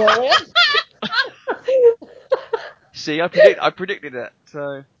Charlie said earlier. See, I predicted it,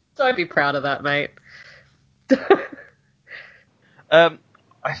 so... Don't be proud of that, mate.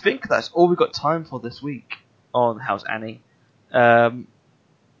 I think that's all we've got time for this week on How's Annie. I'm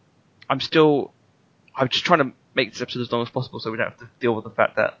just trying to make this episode as long as possible so we don't have to deal with the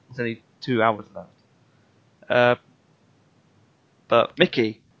fact that there's only 2 hours left. But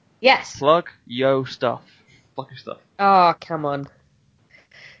Mickey, yes. Plug your stuff. Oh, come on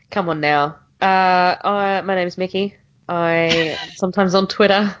now. My name is Mickey. I am sometimes on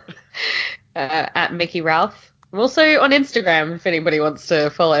Twitter at Mickey Ralph. I'm also on Instagram if anybody wants to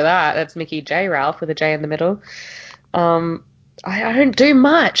follow that. That's Mickey J Ralph with a J in the middle. I don't do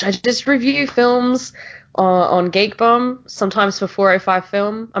much. I just review films on Geek Bomb, sometimes for 405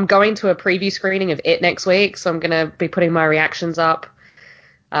 Film. I'm going to a preview screening of It next week, so I'm going to be putting my reactions up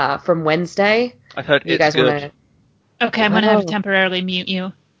from Wednesday. I've heard you it's guys good. Wanna... Okay, I'm gonna have to temporarily mute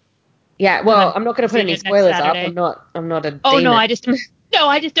you. Yeah, well, I'm not going to put any spoilers up. I'm not a demon. Oh no, I just don't.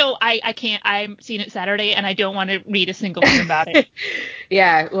 I can't. I'm seeing it Saturday, and I don't want to read a single thing about it.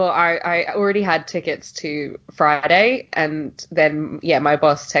 Yeah, well, I already had tickets to Friday, and then my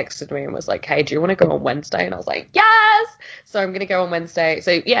boss texted me and was like, "Hey, do you want to go on Wednesday?" And I was like, "Yes!" So I'm going to go on Wednesday.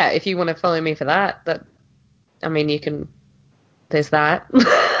 So yeah, if you want to follow me for that, I mean, you can. There's that.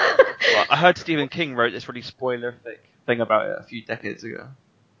 Well, I heard Stephen King wrote this really spoilerific thing about it a few decades ago.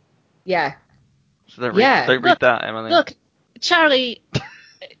 Yeah. So don't read that, Emily. Look, Charlie,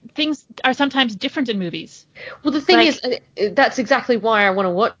 things are sometimes different in movies. Well, the thing is, that's exactly why I want to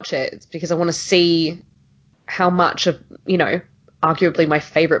watch it. It's because I want to see how much of, arguably my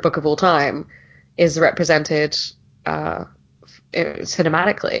favorite book of all time is represented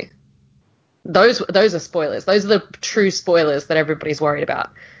cinematically. Those are spoilers. Those are the true spoilers that everybody's worried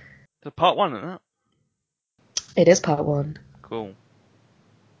about. The part 1, isn't it? It is part 1. Cool.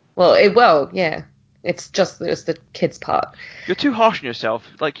 Well, yeah. It's the kids' part. You're too harsh on yourself.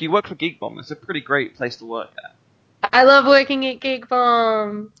 Like, you work for Geek Bomb. It's a pretty great place to work at. I love working at Geek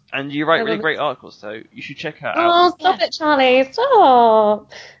Bomb. And you write really great articles, so you should check her out. Oh, stop it, Charlie.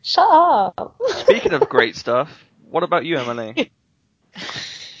 Stop. Shut up. Speaking of great stuff, what about you, Emily?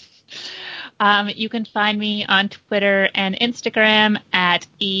 You can find me on Twitter and Instagram at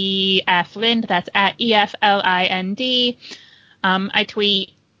EFLind. That's at EFLIND. I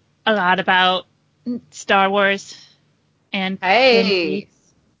tweet a lot about Star Wars and Hey.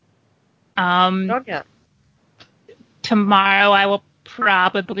 Tomorrow I will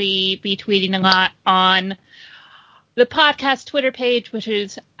probably be tweeting a lot on the podcast Twitter page, which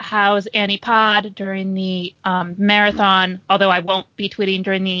is How's Annie Pod, during the marathon, although I won't be tweeting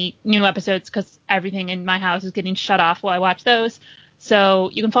during the new episodes because everything in my house is getting shut off while I watch those. So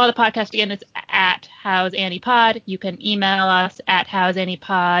you can follow the podcast again. It's at How's Annie Pod. You can email us at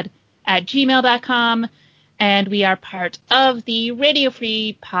howsanniepod@gmail.com. And we are part of the Radio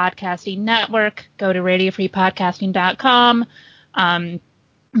Free Podcasting Network. Go to radiofreepodcasting.com.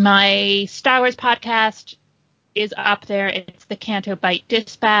 My Star Wars podcast is up there. It's the Canto Bight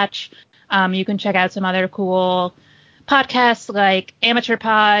Dispatch. You can check out some other cool podcasts like Amateur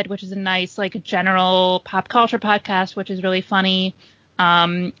Pod, which is a nice, general pop culture podcast, which is really funny.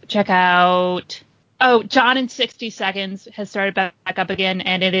 Check out... John in 60 Seconds has started back up again,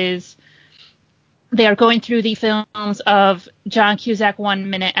 and they are going through the films of John Cusack 1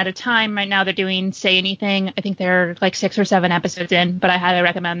 minute at a time. Right now they're doing Say Anything. I think they're 6 or 7 episodes in, but I highly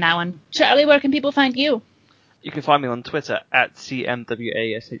recommend that one. Charlie, where can people find you? You can find me on Twitter at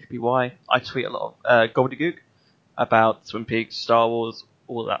CMWASHPY. I tweet a lot of gobbledygook about Twin Peaks, Star Wars,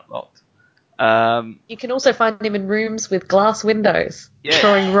 all that lot. You can also find him in rooms with glass windows,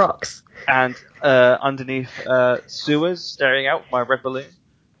 throwing rocks. And underneath sewers, staring out my red balloon.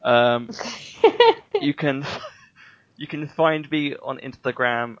 You can find me on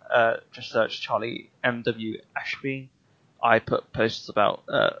Instagram. Just search Charlie MW Ashby. I put posts about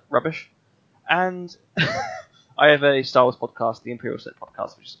rubbish. And I have a Star Wars podcast, the Imperial Set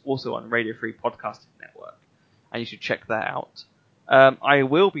podcast, which is also on Radio Free Podcasting Network, and you should check that out. I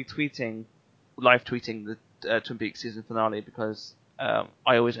will be live tweeting the Twin Peaks season finale because I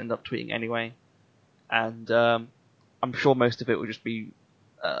always end up tweeting anyway, and I'm sure most of it will just be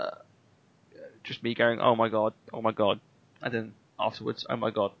just me going, oh my god, and then afterwards, oh my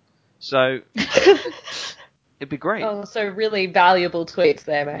god. So it'd be great. Oh, so really valuable tweets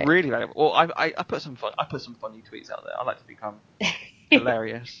there, mate. Really valuable. Well, I put some funny tweets out there. I like to become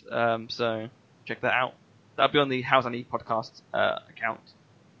hilarious. So check that out. That'll be on the How's Annie podcast account.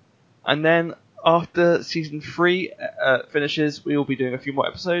 And then after season 3 finishes, we will be doing a few more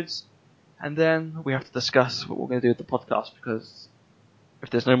episodes, and then we have to discuss what we're going to do with the podcast, because if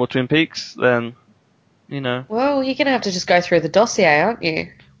there's no more Twin Peaks, then Well, you're going to have to just go through the dossier, aren't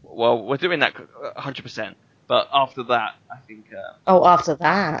you? Well, we're doing that 100%. But after that, I think... after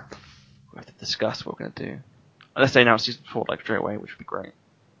that? We have to discuss what we're going to do. Unless they announce season 4 straight away, which would be great.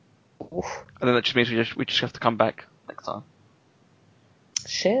 Oof. And then that just means we just have to come back next time.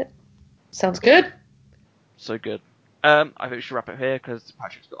 Shit. Sounds good. So good. I think we should wrap it here, because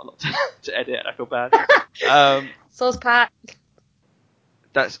Patrick's got a lot to edit, and I feel bad. So's Pat.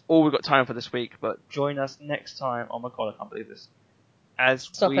 That's all we've got time for this week, but join us next time. Oh my god, I can't believe this. As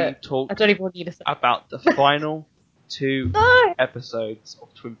Stop we it. talk I don't even want you to say. about the final 2 episodes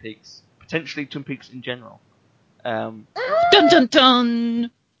of Twin Peaks. Potentially Twin Peaks in general. Dun dun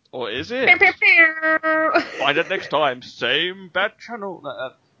dun! Or is it? Find it next time. Same bad channel.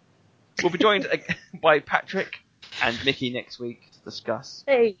 We'll be joined by Patrick and Mickey next week to to discuss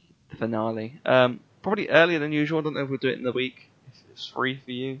Hey. the finale. Probably earlier than usual. I don't know if we'll do it in the week, if it's free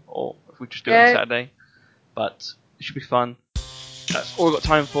for you, or if we just do it on Saturday. But it should be fun. That's all we've got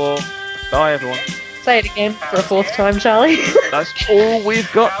time for. Bye, everyone. Say it again for a fourth time, Charlie. That's all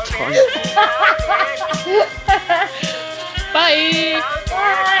we've got time for. Bye.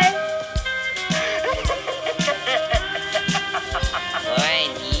 Bye.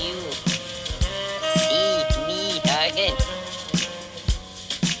 When you see me again,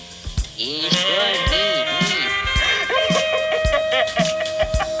 it's gonna be me.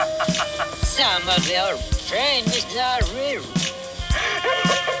 Some of your friends are real.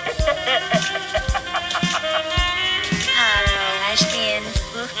 Hallo, Ashton.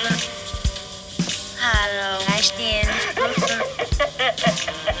 Hallo, Ashton.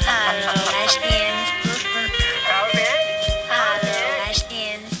 Hallo, Ashton. Hallo,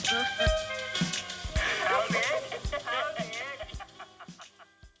 Ashton.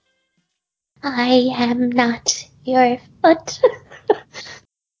 I am not your foot.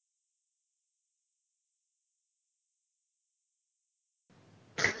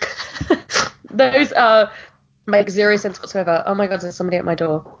 Those make zero sense whatsoever. Oh my god, there's somebody at my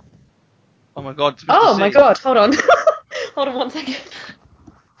door. Oh my god. Oh my god, hold on. Hold on 1 second.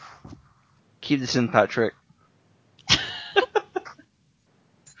 Keep this in, Patrick.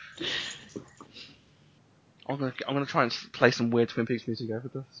 I'm gonna try and play some weird Twin Peaks music over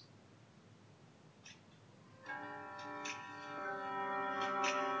this.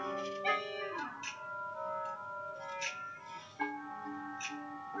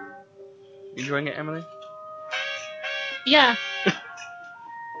 You enjoying it, Emily? Yeah.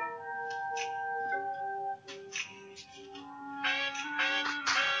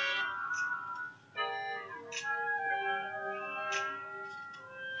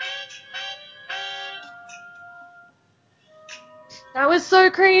 That was so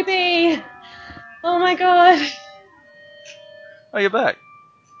creepy. Oh my god. Oh, you're back.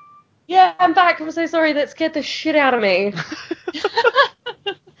 Yeah, I'm back. I'm so sorry. That scared the shit out of me.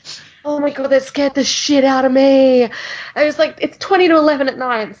 Oh my god, that scared the shit out of me. I was like, it's 20 to 11 at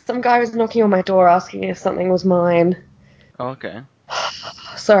night. Some guy was knocking on my door asking if something was mine. Oh, okay.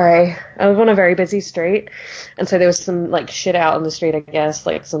 Sorry, I live on a very busy street, and so there was some like shit out on the street. I guess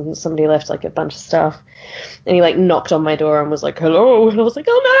like somebody left like a bunch of stuff, and he like knocked on my door and was like, "Hello," and I was like,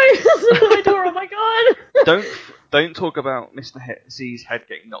 "Oh no, it's my door! Oh my god!" Don't talk about Mr. C's head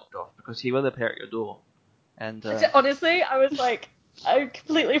getting knocked off because he will appear at your door. And honestly, I was like, I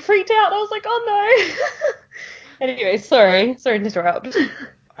completely freaked out. I was like, "Oh no." Anyway, sorry to interrupt.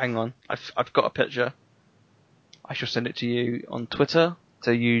 hang on, I've got a picture. I shall send it to you on Twitter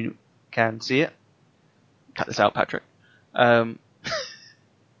so you can see it. Cut this out, Patrick. Or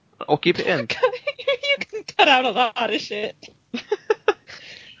keep it in. You can cut out a lot of shit.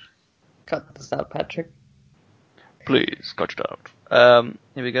 Cut this out, Patrick. Please, cut it out.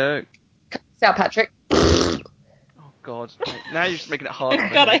 Here we go. Cut this out, Patrick. Oh God! Now you're just making it hard.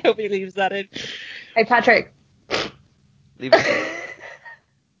 God, I hope he leaves that in. Hey, Patrick. Leave it.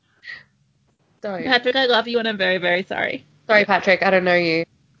 Don't. Patrick, I love you, and I'm very, very sorry. Sorry, Patrick. I don't know you.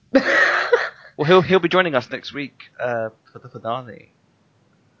 Well, he'll be joining us next week for the finale.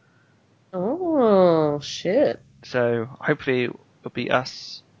 Oh shit! So hopefully it'll be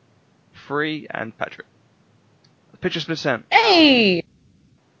us, Free, and Patrick. The picture's been sent. Hey,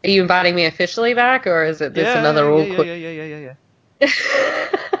 are you inviting me officially back, or is it this another awkward? Yeah.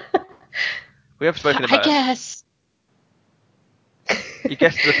 We have spoken about I guess. You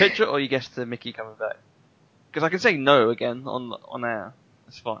guessed the picture, or you guessed the Mickey coming back? Because I can say no again on air.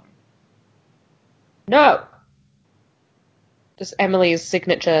 It's fine. No. Just Emily's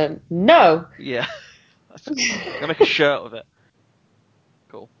signature. No. Yeah. I'm gonna make a shirt of it.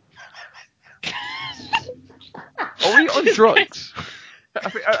 Cool. Are we on drugs?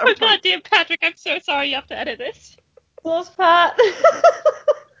 God damn, Patrick, I'm so sorry you have to edit this. What's Pat?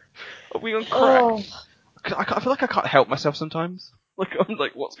 Are we on crack? Oh. I feel like I can't help myself sometimes. Like I'm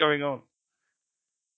like, what's going on?